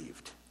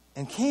grieved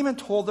and came and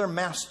told their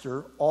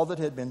master all that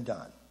had been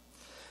done.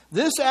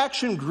 This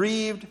action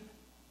grieved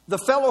the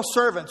fellow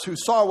servants who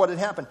saw what had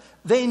happened.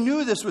 They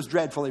knew this was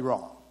dreadfully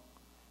wrong.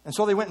 And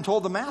so they went and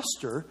told the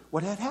master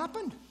what had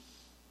happened.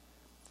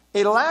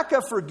 A lack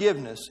of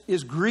forgiveness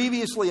is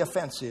grievously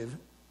offensive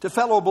to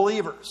fellow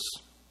believers,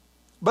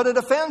 but it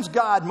offends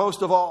God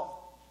most of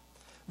all.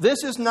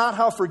 This is not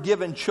how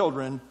forgiven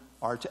children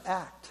are to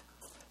act.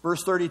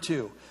 Verse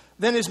 32.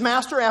 Then his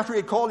master, after he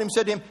had called him,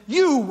 said to him,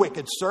 "You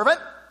wicked servant,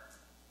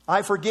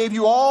 I forgave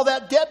you all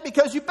that debt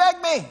because you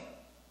begged me."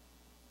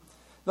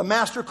 The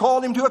master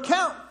called him to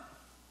account,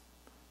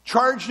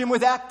 charged him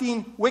with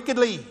acting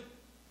wickedly.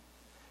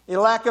 A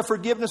lack of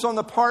forgiveness on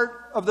the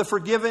part of the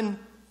forgiven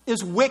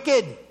is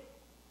wicked.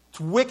 It's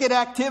wicked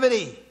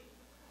activity.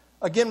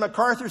 Again,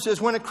 MacArthur says,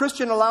 when a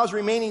Christian allows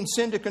remaining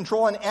sin to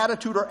control an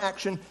attitude or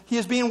action, he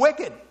is being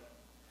wicked.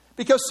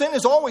 Because sin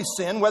is always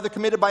sin, whether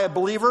committed by a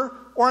believer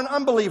or an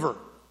unbeliever.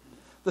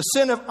 The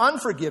sin of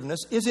unforgiveness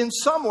is in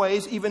some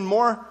ways even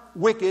more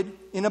wicked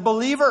in a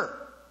believer,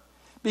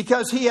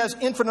 because he has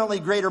infinitely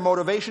greater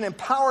motivation and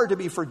power to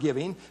be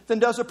forgiving than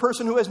does a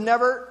person who has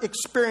never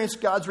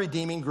experienced God's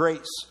redeeming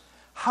grace.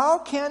 How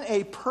can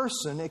a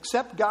person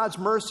accept God's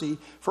mercy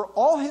for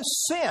all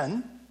his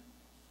sin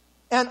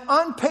and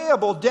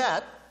unpayable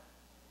debt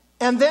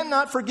and then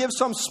not forgive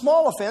some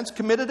small offense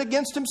committed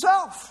against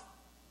himself?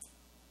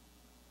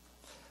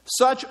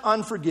 Such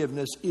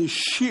unforgiveness is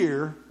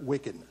sheer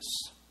wickedness.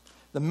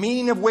 The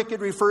meaning of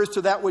wicked refers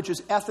to that which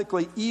is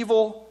ethically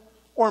evil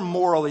or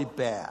morally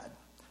bad.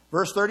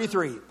 Verse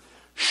 33,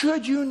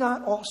 should you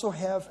not also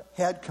have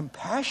had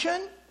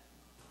compassion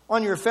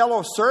on your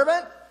fellow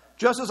servant,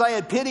 just as I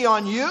had pity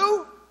on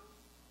you?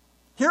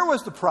 Here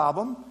was the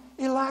problem,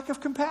 a lack of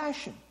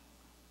compassion.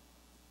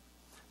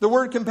 The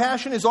word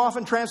compassion is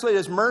often translated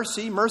as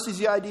mercy. Mercy is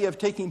the idea of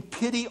taking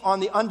pity on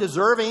the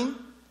undeserving.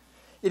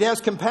 It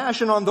has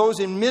compassion on those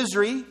in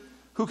misery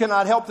who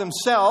cannot help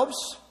themselves.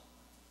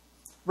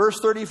 Verse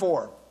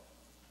 34,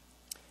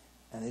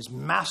 and his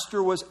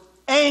master was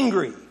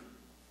angry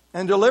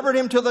and delivered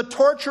him to the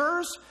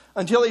torturers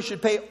until he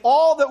should pay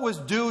all that was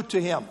due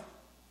to him.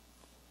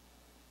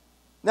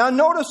 Now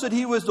notice that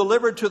he was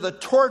delivered to the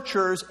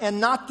torturers and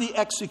not the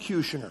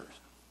executioners.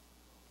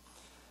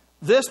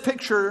 This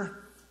picture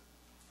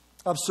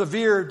of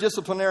severe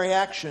disciplinary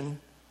action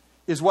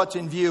is what's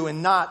in view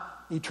and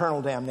not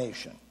eternal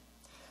damnation.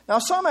 Now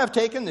some have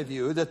taken the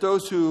view that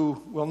those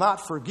who will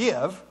not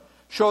forgive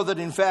show that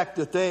in fact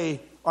that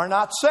they are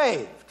not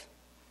saved.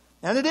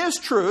 And it is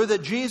true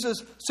that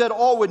Jesus said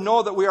all would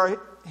know that we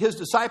are his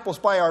disciples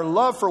by our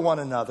love for one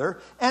another.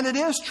 And it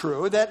is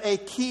true that a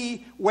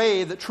key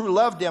way that true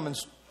love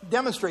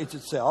demonstrates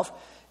itself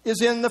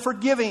is in the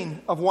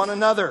forgiving of one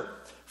another.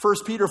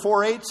 1 Peter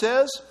 4:8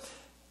 says,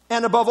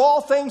 and above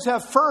all things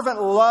have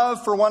fervent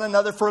love for one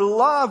another, for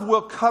love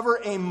will cover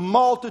a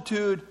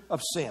multitude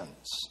of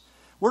sins.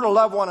 We're to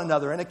love one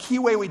another, and a key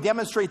way we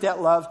demonstrate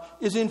that love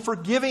is in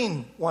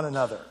forgiving one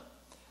another.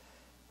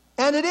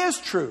 And it is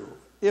true,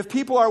 if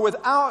people are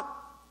without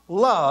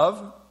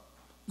love,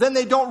 then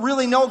they don't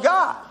really know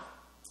God.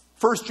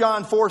 1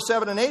 John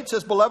 4:7-8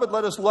 says, beloved,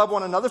 let us love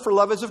one another, for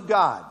love is of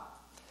God.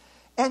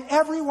 And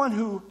everyone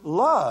who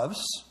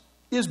loves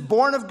is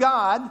born of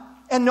God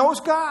and knows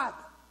God.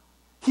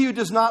 He who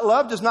does not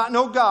love does not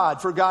know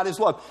God, for God is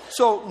love.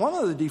 So one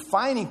of the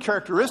defining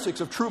characteristics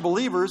of true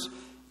believers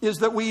is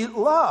that we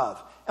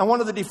love. And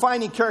one of the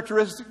defining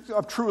characteristics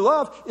of true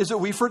love is that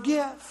we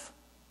forgive.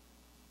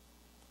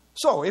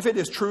 So if it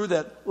is true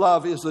that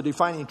love is the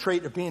defining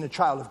trait of being a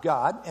child of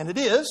God, and it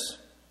is,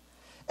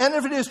 and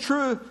if it is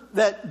true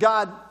that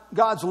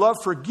God's love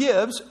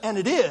forgives, and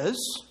it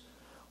is,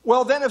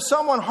 well then if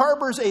someone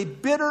harbors a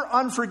bitter,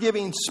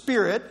 unforgiving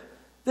spirit,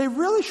 they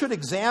really should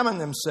examine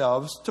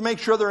themselves to make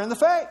sure they're in the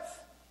faith.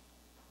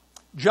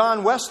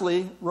 John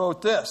Wesley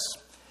wrote this,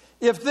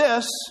 if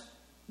this,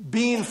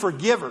 being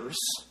forgivers,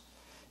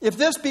 if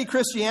this be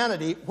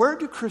Christianity, where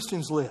do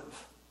Christians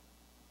live?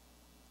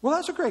 Well,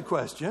 that's a great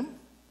question.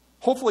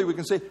 Hopefully we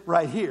can say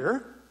right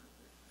here.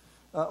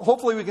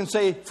 Hopefully we can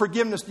say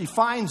forgiveness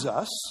defines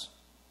us,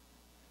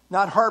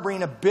 not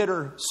harboring a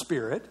bitter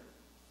spirit.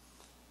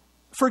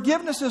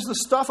 Forgiveness is the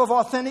stuff of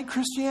authentic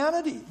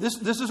Christianity.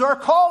 This is our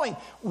calling.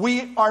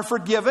 We are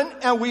forgiven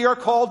and we are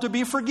called to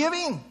be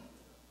forgiving.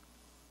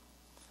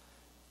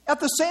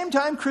 At the same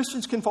time,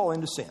 Christians can fall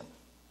into sin,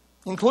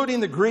 including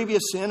the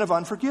grievous sin of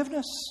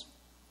unforgiveness.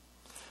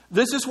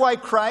 This is why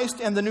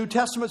Christ and the New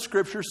Testament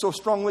scriptures so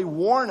strongly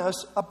warn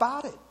us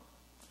about it.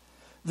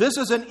 This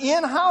is an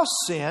in-house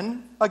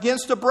sin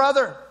against a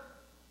brother.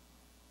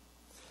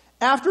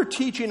 After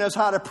teaching us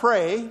how to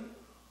pray,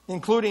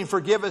 including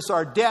forgive us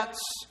our debts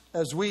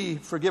as we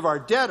forgive our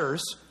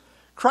debtors,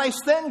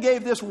 Christ then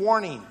gave this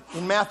warning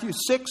in Matthew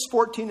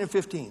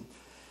 6:14-15.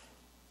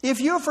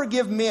 If you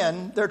forgive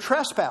men their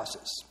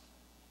trespasses,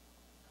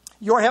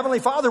 your heavenly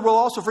Father will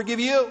also forgive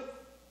you.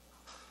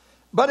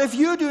 But if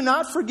you do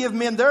not forgive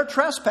men their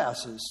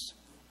trespasses,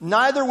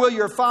 neither will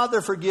your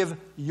Father forgive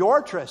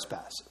your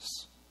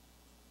trespasses.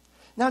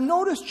 Now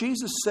notice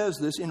Jesus says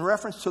this in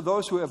reference to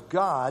those who have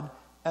God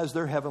as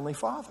their heavenly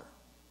Father.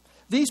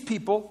 These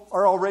people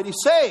are already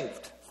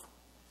saved.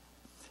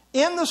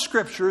 In the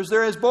Scriptures,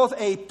 there is both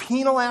a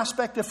penal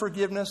aspect of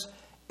forgiveness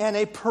and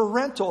a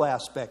parental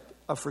aspect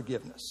of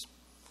forgiveness.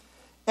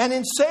 And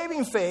in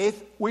saving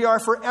faith, we are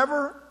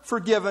forever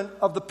forgiven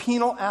of the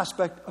penal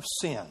aspect of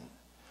sin.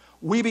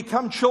 We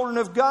become children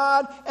of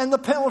God, and the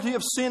penalty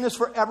of sin is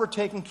forever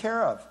taken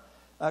care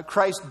of.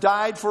 Christ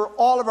died for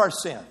all of our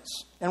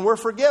sins, and we're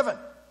forgiven.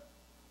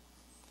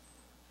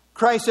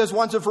 Christ has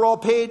once and for all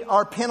paid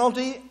our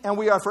penalty, and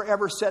we are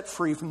forever set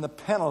free from the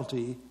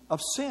penalty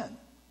of sin.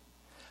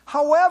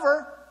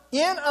 However,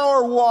 in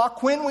our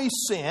walk, when we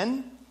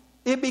sin,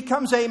 it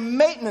becomes a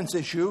maintenance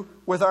issue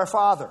with our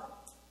Father.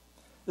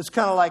 It's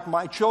kind of like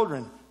my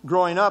children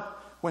growing up.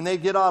 When they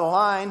get out of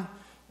line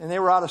and they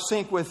were out of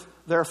sync with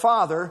their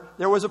father,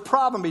 there was a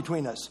problem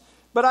between us.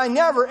 But I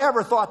never,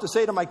 ever thought to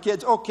say to my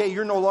kids, okay,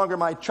 you're no longer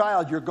my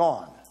child, you're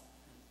gone.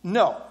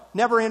 No,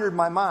 never entered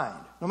my mind.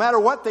 No matter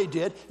what they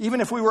did, even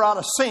if we were out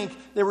of sync,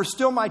 they were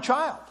still my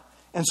child.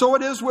 And so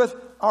it is with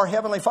our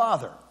Heavenly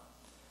Father.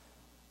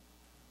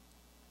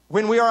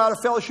 When we are out of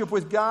fellowship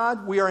with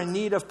God, we are in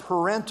need of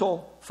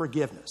parental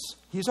forgiveness.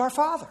 He's our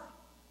Father.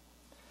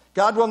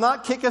 God will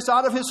not kick us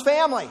out of His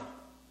family.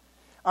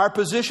 Our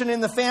position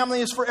in the family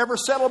is forever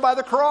settled by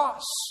the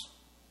cross.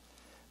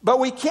 But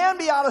we can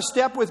be out of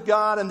step with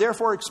God and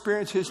therefore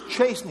experience His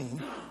chastening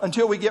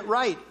until we get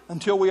right,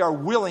 until we are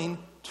willing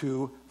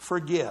to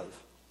forgive.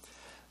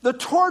 The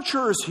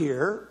torturers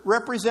here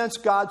represents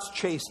God's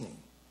chastening.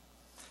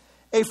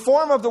 A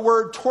form of the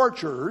word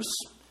torturers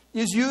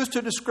is used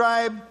to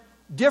describe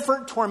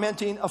different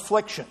tormenting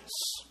afflictions,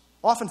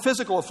 often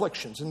physical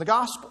afflictions in the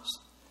Gospels,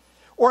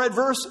 or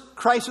adverse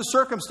crisis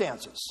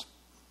circumstances.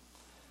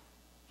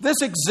 This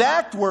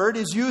exact word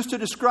is used to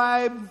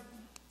describe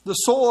the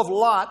soul of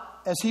Lot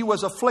as he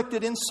was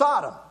afflicted in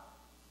Sodom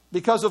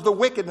because of the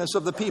wickedness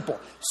of the people.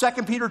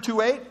 2 Peter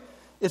 2:8,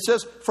 it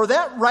says, "For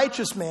that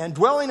righteous man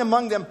dwelling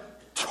among them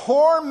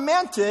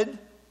tormented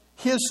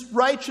his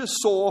righteous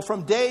soul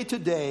from day to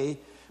day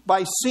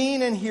by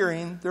seeing and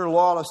hearing their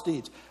lawless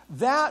deeds."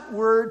 That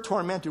word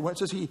tormented, when it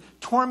says he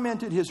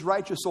tormented his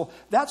righteous soul,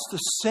 that's the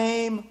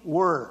same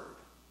word.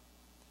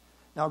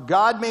 Now,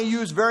 God may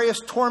use various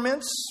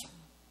torments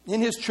in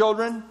His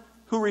children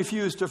who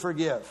refuse to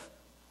forgive.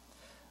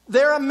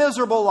 They're a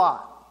miserable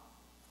lot.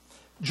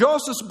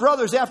 Joseph's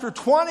brothers, after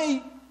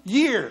 20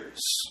 years,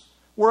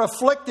 were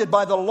afflicted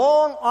by the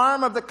long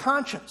arm of the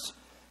conscience.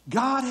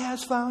 God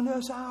has found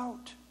us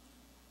out.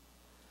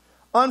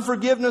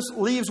 Unforgiveness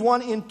leaves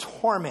one in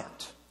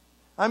torment.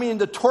 I mean,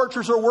 the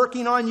tortures are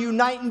working on you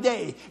night and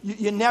day.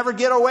 You never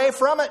get away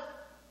from it.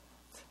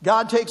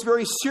 God takes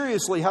very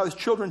seriously how His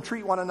children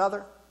treat one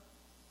another.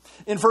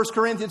 In 1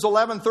 Corinthians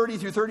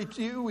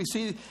 11:30-32, we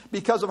see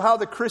because of how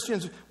the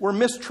Christians were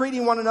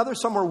mistreating one another,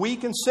 some were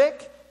weak and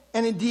sick,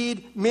 and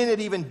indeed, men had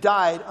even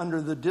died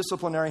under the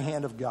disciplinary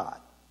hand of God.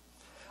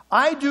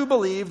 I do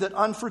believe that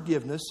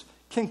unforgiveness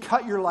can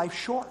cut your life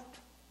short.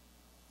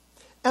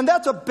 And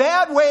that's a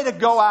bad way to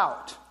go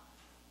out.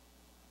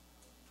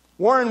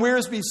 Warren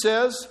Wiersbe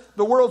says,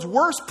 the world's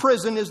worst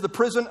prison is the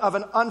prison of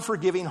an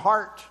unforgiving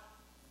heart.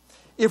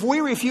 If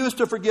we refuse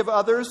to forgive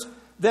others,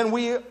 then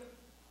we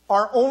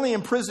are only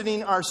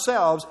imprisoning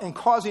ourselves and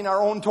causing our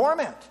own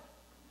torment.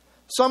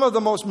 Some of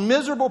the most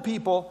miserable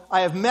people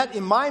I have met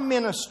in my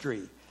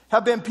ministry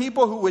have been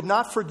people who would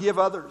not forgive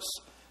others.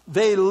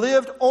 They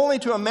lived only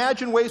to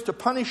imagine ways to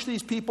punish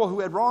these people who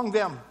had wronged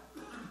them,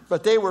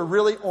 but they were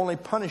really only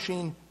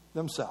punishing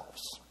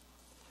themselves.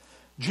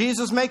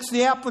 Jesus makes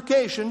the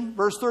application,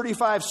 verse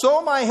 35,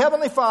 "So my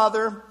heavenly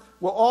Father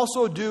will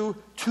also do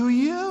to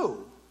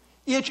you,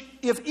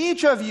 if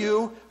each of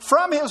you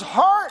from his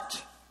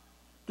heart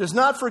does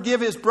not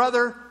forgive his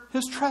brother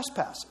his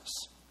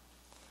trespasses."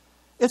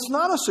 It's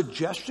not a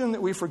suggestion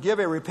that we forgive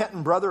a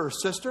repentant brother or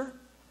sister,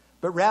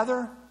 but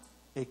rather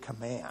a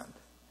command.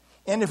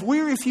 And if we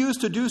refuse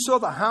to do so,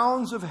 the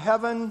hounds of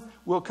heaven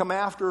will come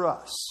after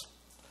us.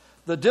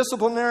 The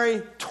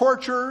disciplinary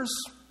torturers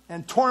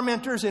and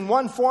tormentors in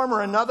one form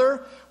or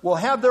another will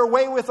have their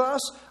way with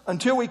us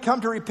until we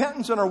come to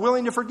repentance and are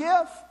willing to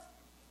forgive.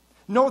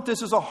 Note,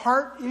 this is a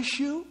heart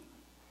issue.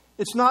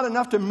 It's not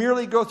enough to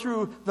merely go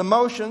through the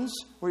motions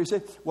where you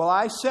say, well,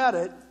 I said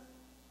it.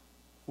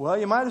 Well,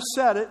 you might have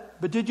said it,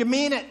 but did you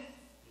mean it?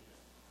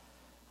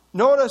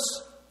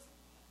 Notice,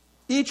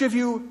 each of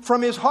you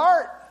from his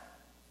heart.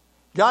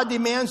 God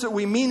demands that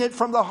we mean it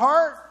from the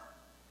heart.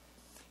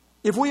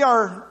 If we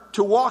are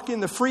to walk in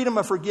the freedom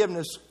of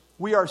forgiveness,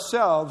 we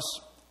ourselves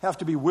have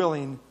to be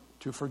willing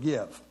to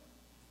forgive.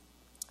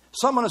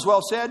 Someone has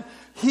well said,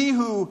 he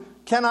who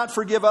cannot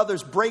forgive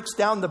others breaks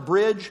down the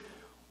bridge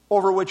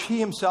over which he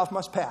himself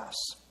must pass.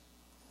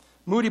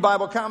 Moody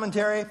Bible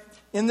Commentary,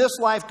 in this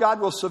life God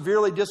will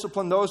severely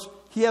discipline those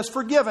he has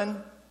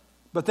forgiven,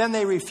 but then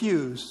they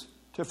refuse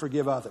to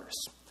forgive others.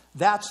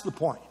 That's the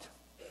point.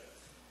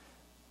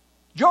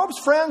 Job's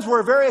friends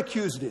were very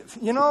accusative.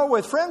 You know,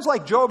 with friends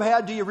like Job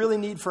had, do you really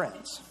need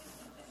friends?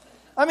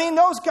 I mean,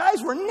 those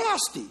guys were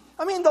nasty.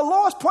 I mean, the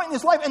lowest point in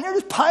his life, and they're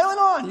just piling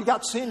on. You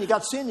got sin, you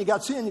got sin, you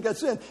got sin, you got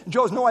sin. And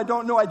Job's, no, I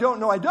don't, no, I don't,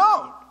 no, I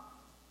don't.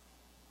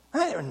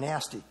 They were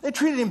nasty. They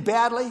treated him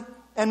badly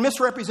and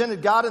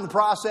misrepresented God in the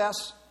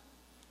process.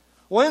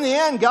 Well, in the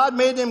end, God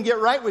made them get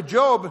right with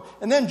Job,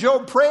 and then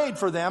Job prayed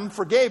for them,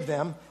 forgave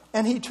them,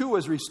 and he too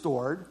was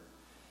restored.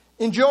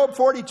 In Job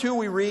 42,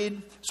 we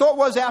read, so it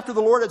was after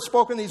the Lord had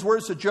spoken these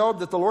words to Job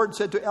that the Lord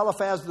said to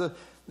Eliphaz the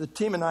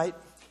Temanite,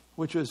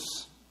 which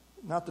is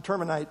not the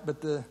Terminite,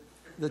 but the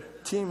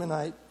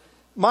Temanite,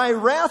 my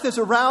wrath is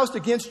aroused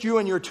against you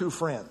and your two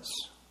friends.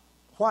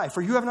 Why?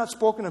 For you have not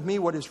spoken of me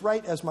what is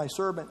right, as my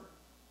servant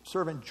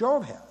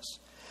Job has.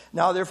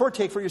 Now, therefore,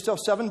 take for yourself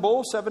 7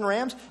 bulls, 7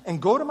 rams,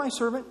 and go to my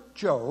servant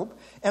Job,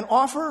 and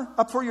offer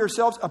up for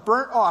yourselves a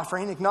burnt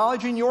offering,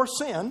 acknowledging your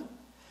sin.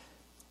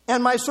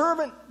 And my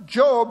servant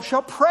Job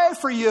shall pray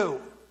for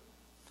you,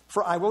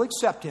 for I will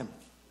accept him.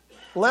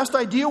 Lest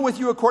I deal with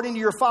you according to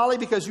your folly,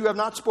 because you have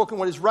not spoken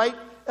what is right,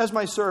 as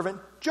my servant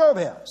Job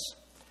has.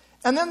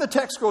 And then the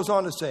text goes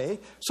on to say,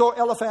 so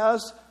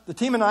Eliphaz the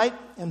Temanite,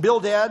 and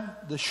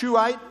Bildad the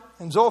Shuhite,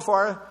 and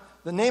Zophar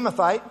the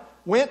Naamathite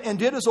went and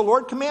did as the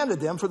Lord commanded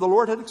them, for the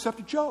Lord had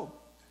accepted Job.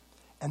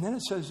 And then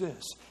it says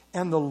this,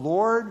 and the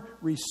Lord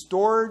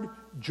restored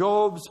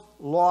Job's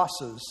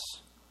losses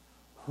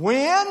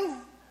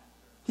when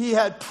he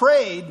had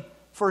prayed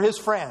for his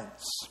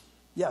friends.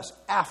 Yes,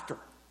 after.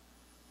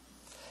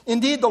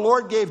 Indeed, the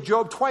Lord gave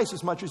Job twice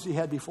as much as he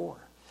had before.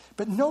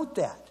 But note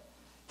that.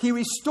 He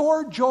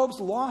restored Job's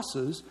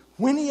losses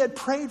when he had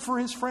prayed for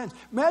his friends.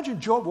 Imagine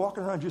Job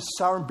walking around just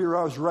souring beer.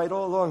 I was right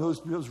all along.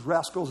 Those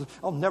rascals,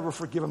 I'll never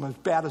forgive them as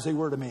bad as they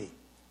were to me.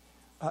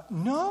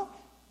 No,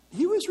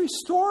 he was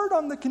restored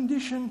on the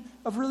condition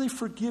of really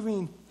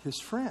forgiving his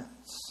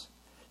friends.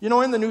 You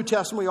know, in the New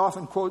Testament, we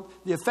often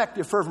quote, the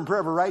effective fervent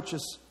prayer of a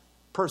righteous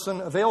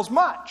person avails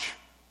much.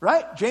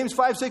 Right? James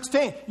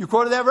 5:16. You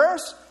quoted that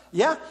verse?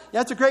 Yeah,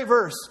 that's a great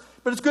verse.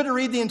 But it's good to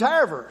read the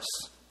entire verse.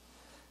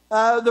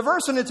 The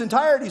verse in its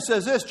entirety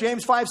says this,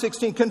 James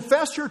 5:16,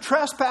 confess your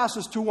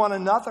trespasses to one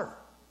another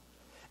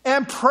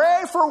and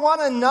pray for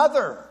one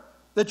another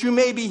that you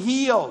may be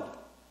healed.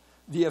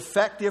 The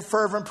effective,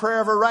 fervent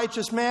prayer of a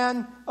righteous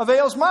man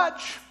avails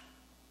much.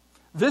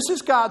 This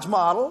is God's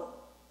model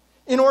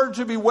in order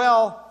to be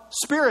well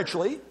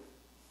spiritually,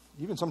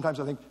 even sometimes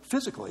I think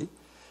physically.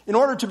 In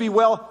order to be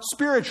well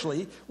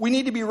spiritually, we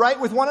need to be right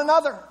with one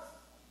another.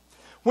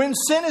 When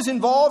sin is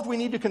involved, we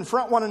need to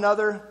confront one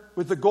another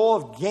with the goal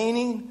of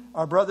gaining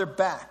our brother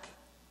back,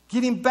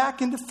 getting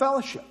back into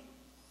fellowship.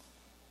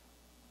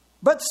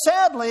 But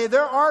sadly,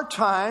 there are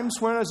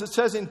times when, as it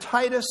says in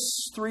Titus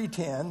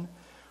 3:10,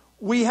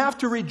 we have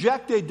to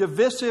reject a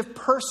divisive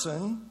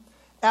person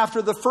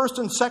after the first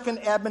and second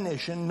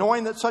admonition,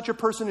 knowing that such a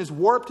person is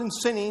warped and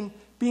sinning,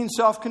 being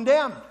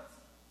self-condemned.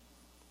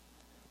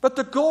 But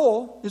the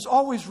goal is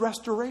always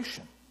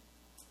restoration.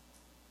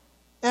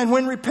 And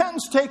when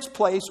repentance takes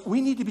place, we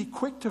need to be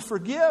quick to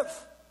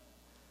forgive.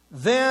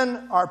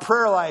 Then our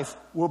prayer life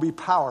will be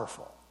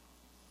powerful.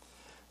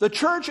 The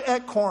church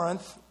at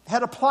Corinth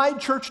had applied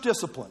church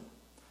discipline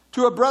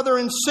to a brother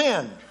in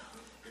sin.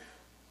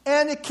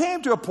 And it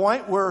came to a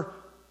point where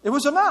it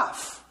was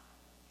enough.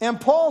 And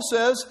Paul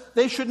says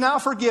they should now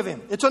forgive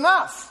him. It's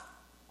enough.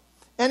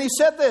 And he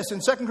said this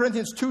in 2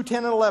 Corinthians 2:10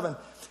 and 11.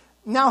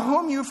 Now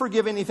whom you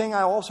forgive anything,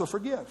 I also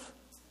forgive.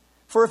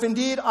 For if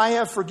indeed I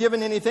have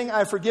forgiven anything, I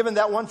have forgiven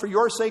that one for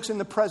your sakes in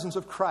the presence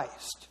of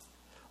Christ.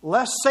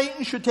 Lest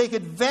Satan should take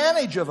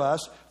advantage of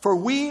us, for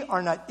we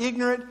are not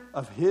ignorant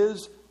of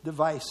his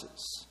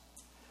devices.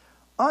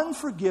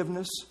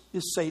 Unforgiveness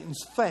is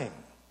Satan's thing.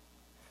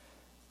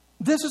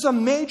 This is a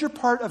major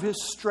part of his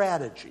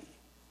strategy,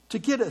 to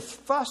get us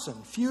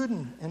fussing,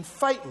 feuding, and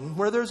fighting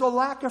where there's a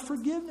lack of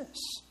forgiveness.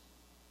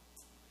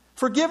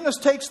 Forgiveness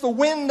takes the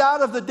wind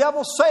out of the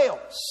devil's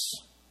sails.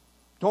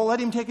 Don't let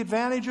him take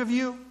advantage of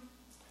you.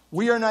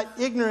 We are not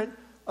ignorant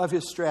of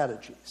his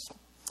strategies.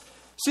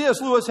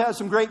 C.S. Lewis has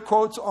some great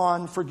quotes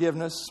on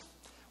forgiveness.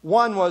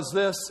 One was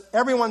this: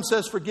 everyone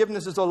says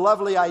forgiveness is a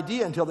lovely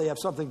idea until they have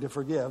something to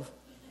forgive.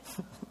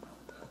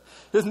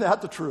 Isn't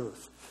that the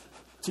truth?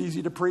 It's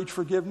easy to preach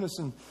forgiveness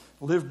and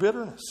live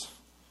bitterness.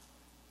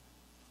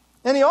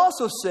 And he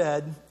also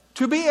said,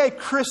 to be a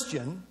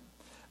Christian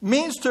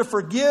means to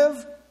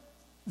forgive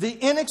the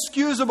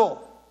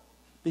inexcusable,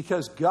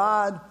 because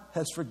God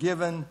has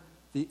forgiven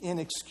the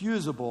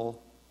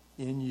inexcusable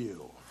in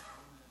you.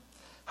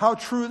 How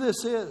true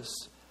this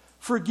is.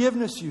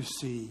 Forgiveness, you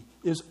see,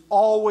 is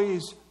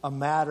always a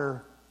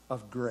matter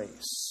of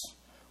grace.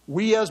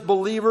 We as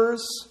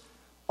believers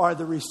are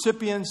the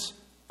recipients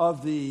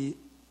of the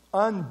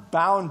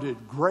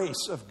unbounded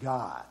grace of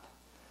God.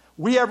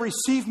 We have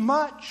received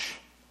much,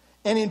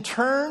 and in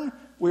turn,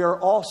 we are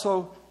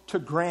also to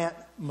grant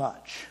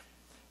much.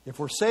 If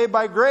we're saved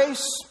by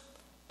grace,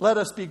 let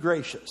us be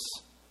gracious.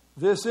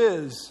 This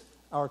is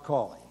our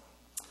calling.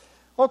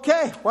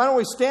 Okay, why don't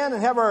we stand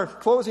and have our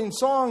closing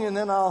song, and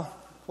then I'll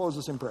close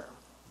us in prayer.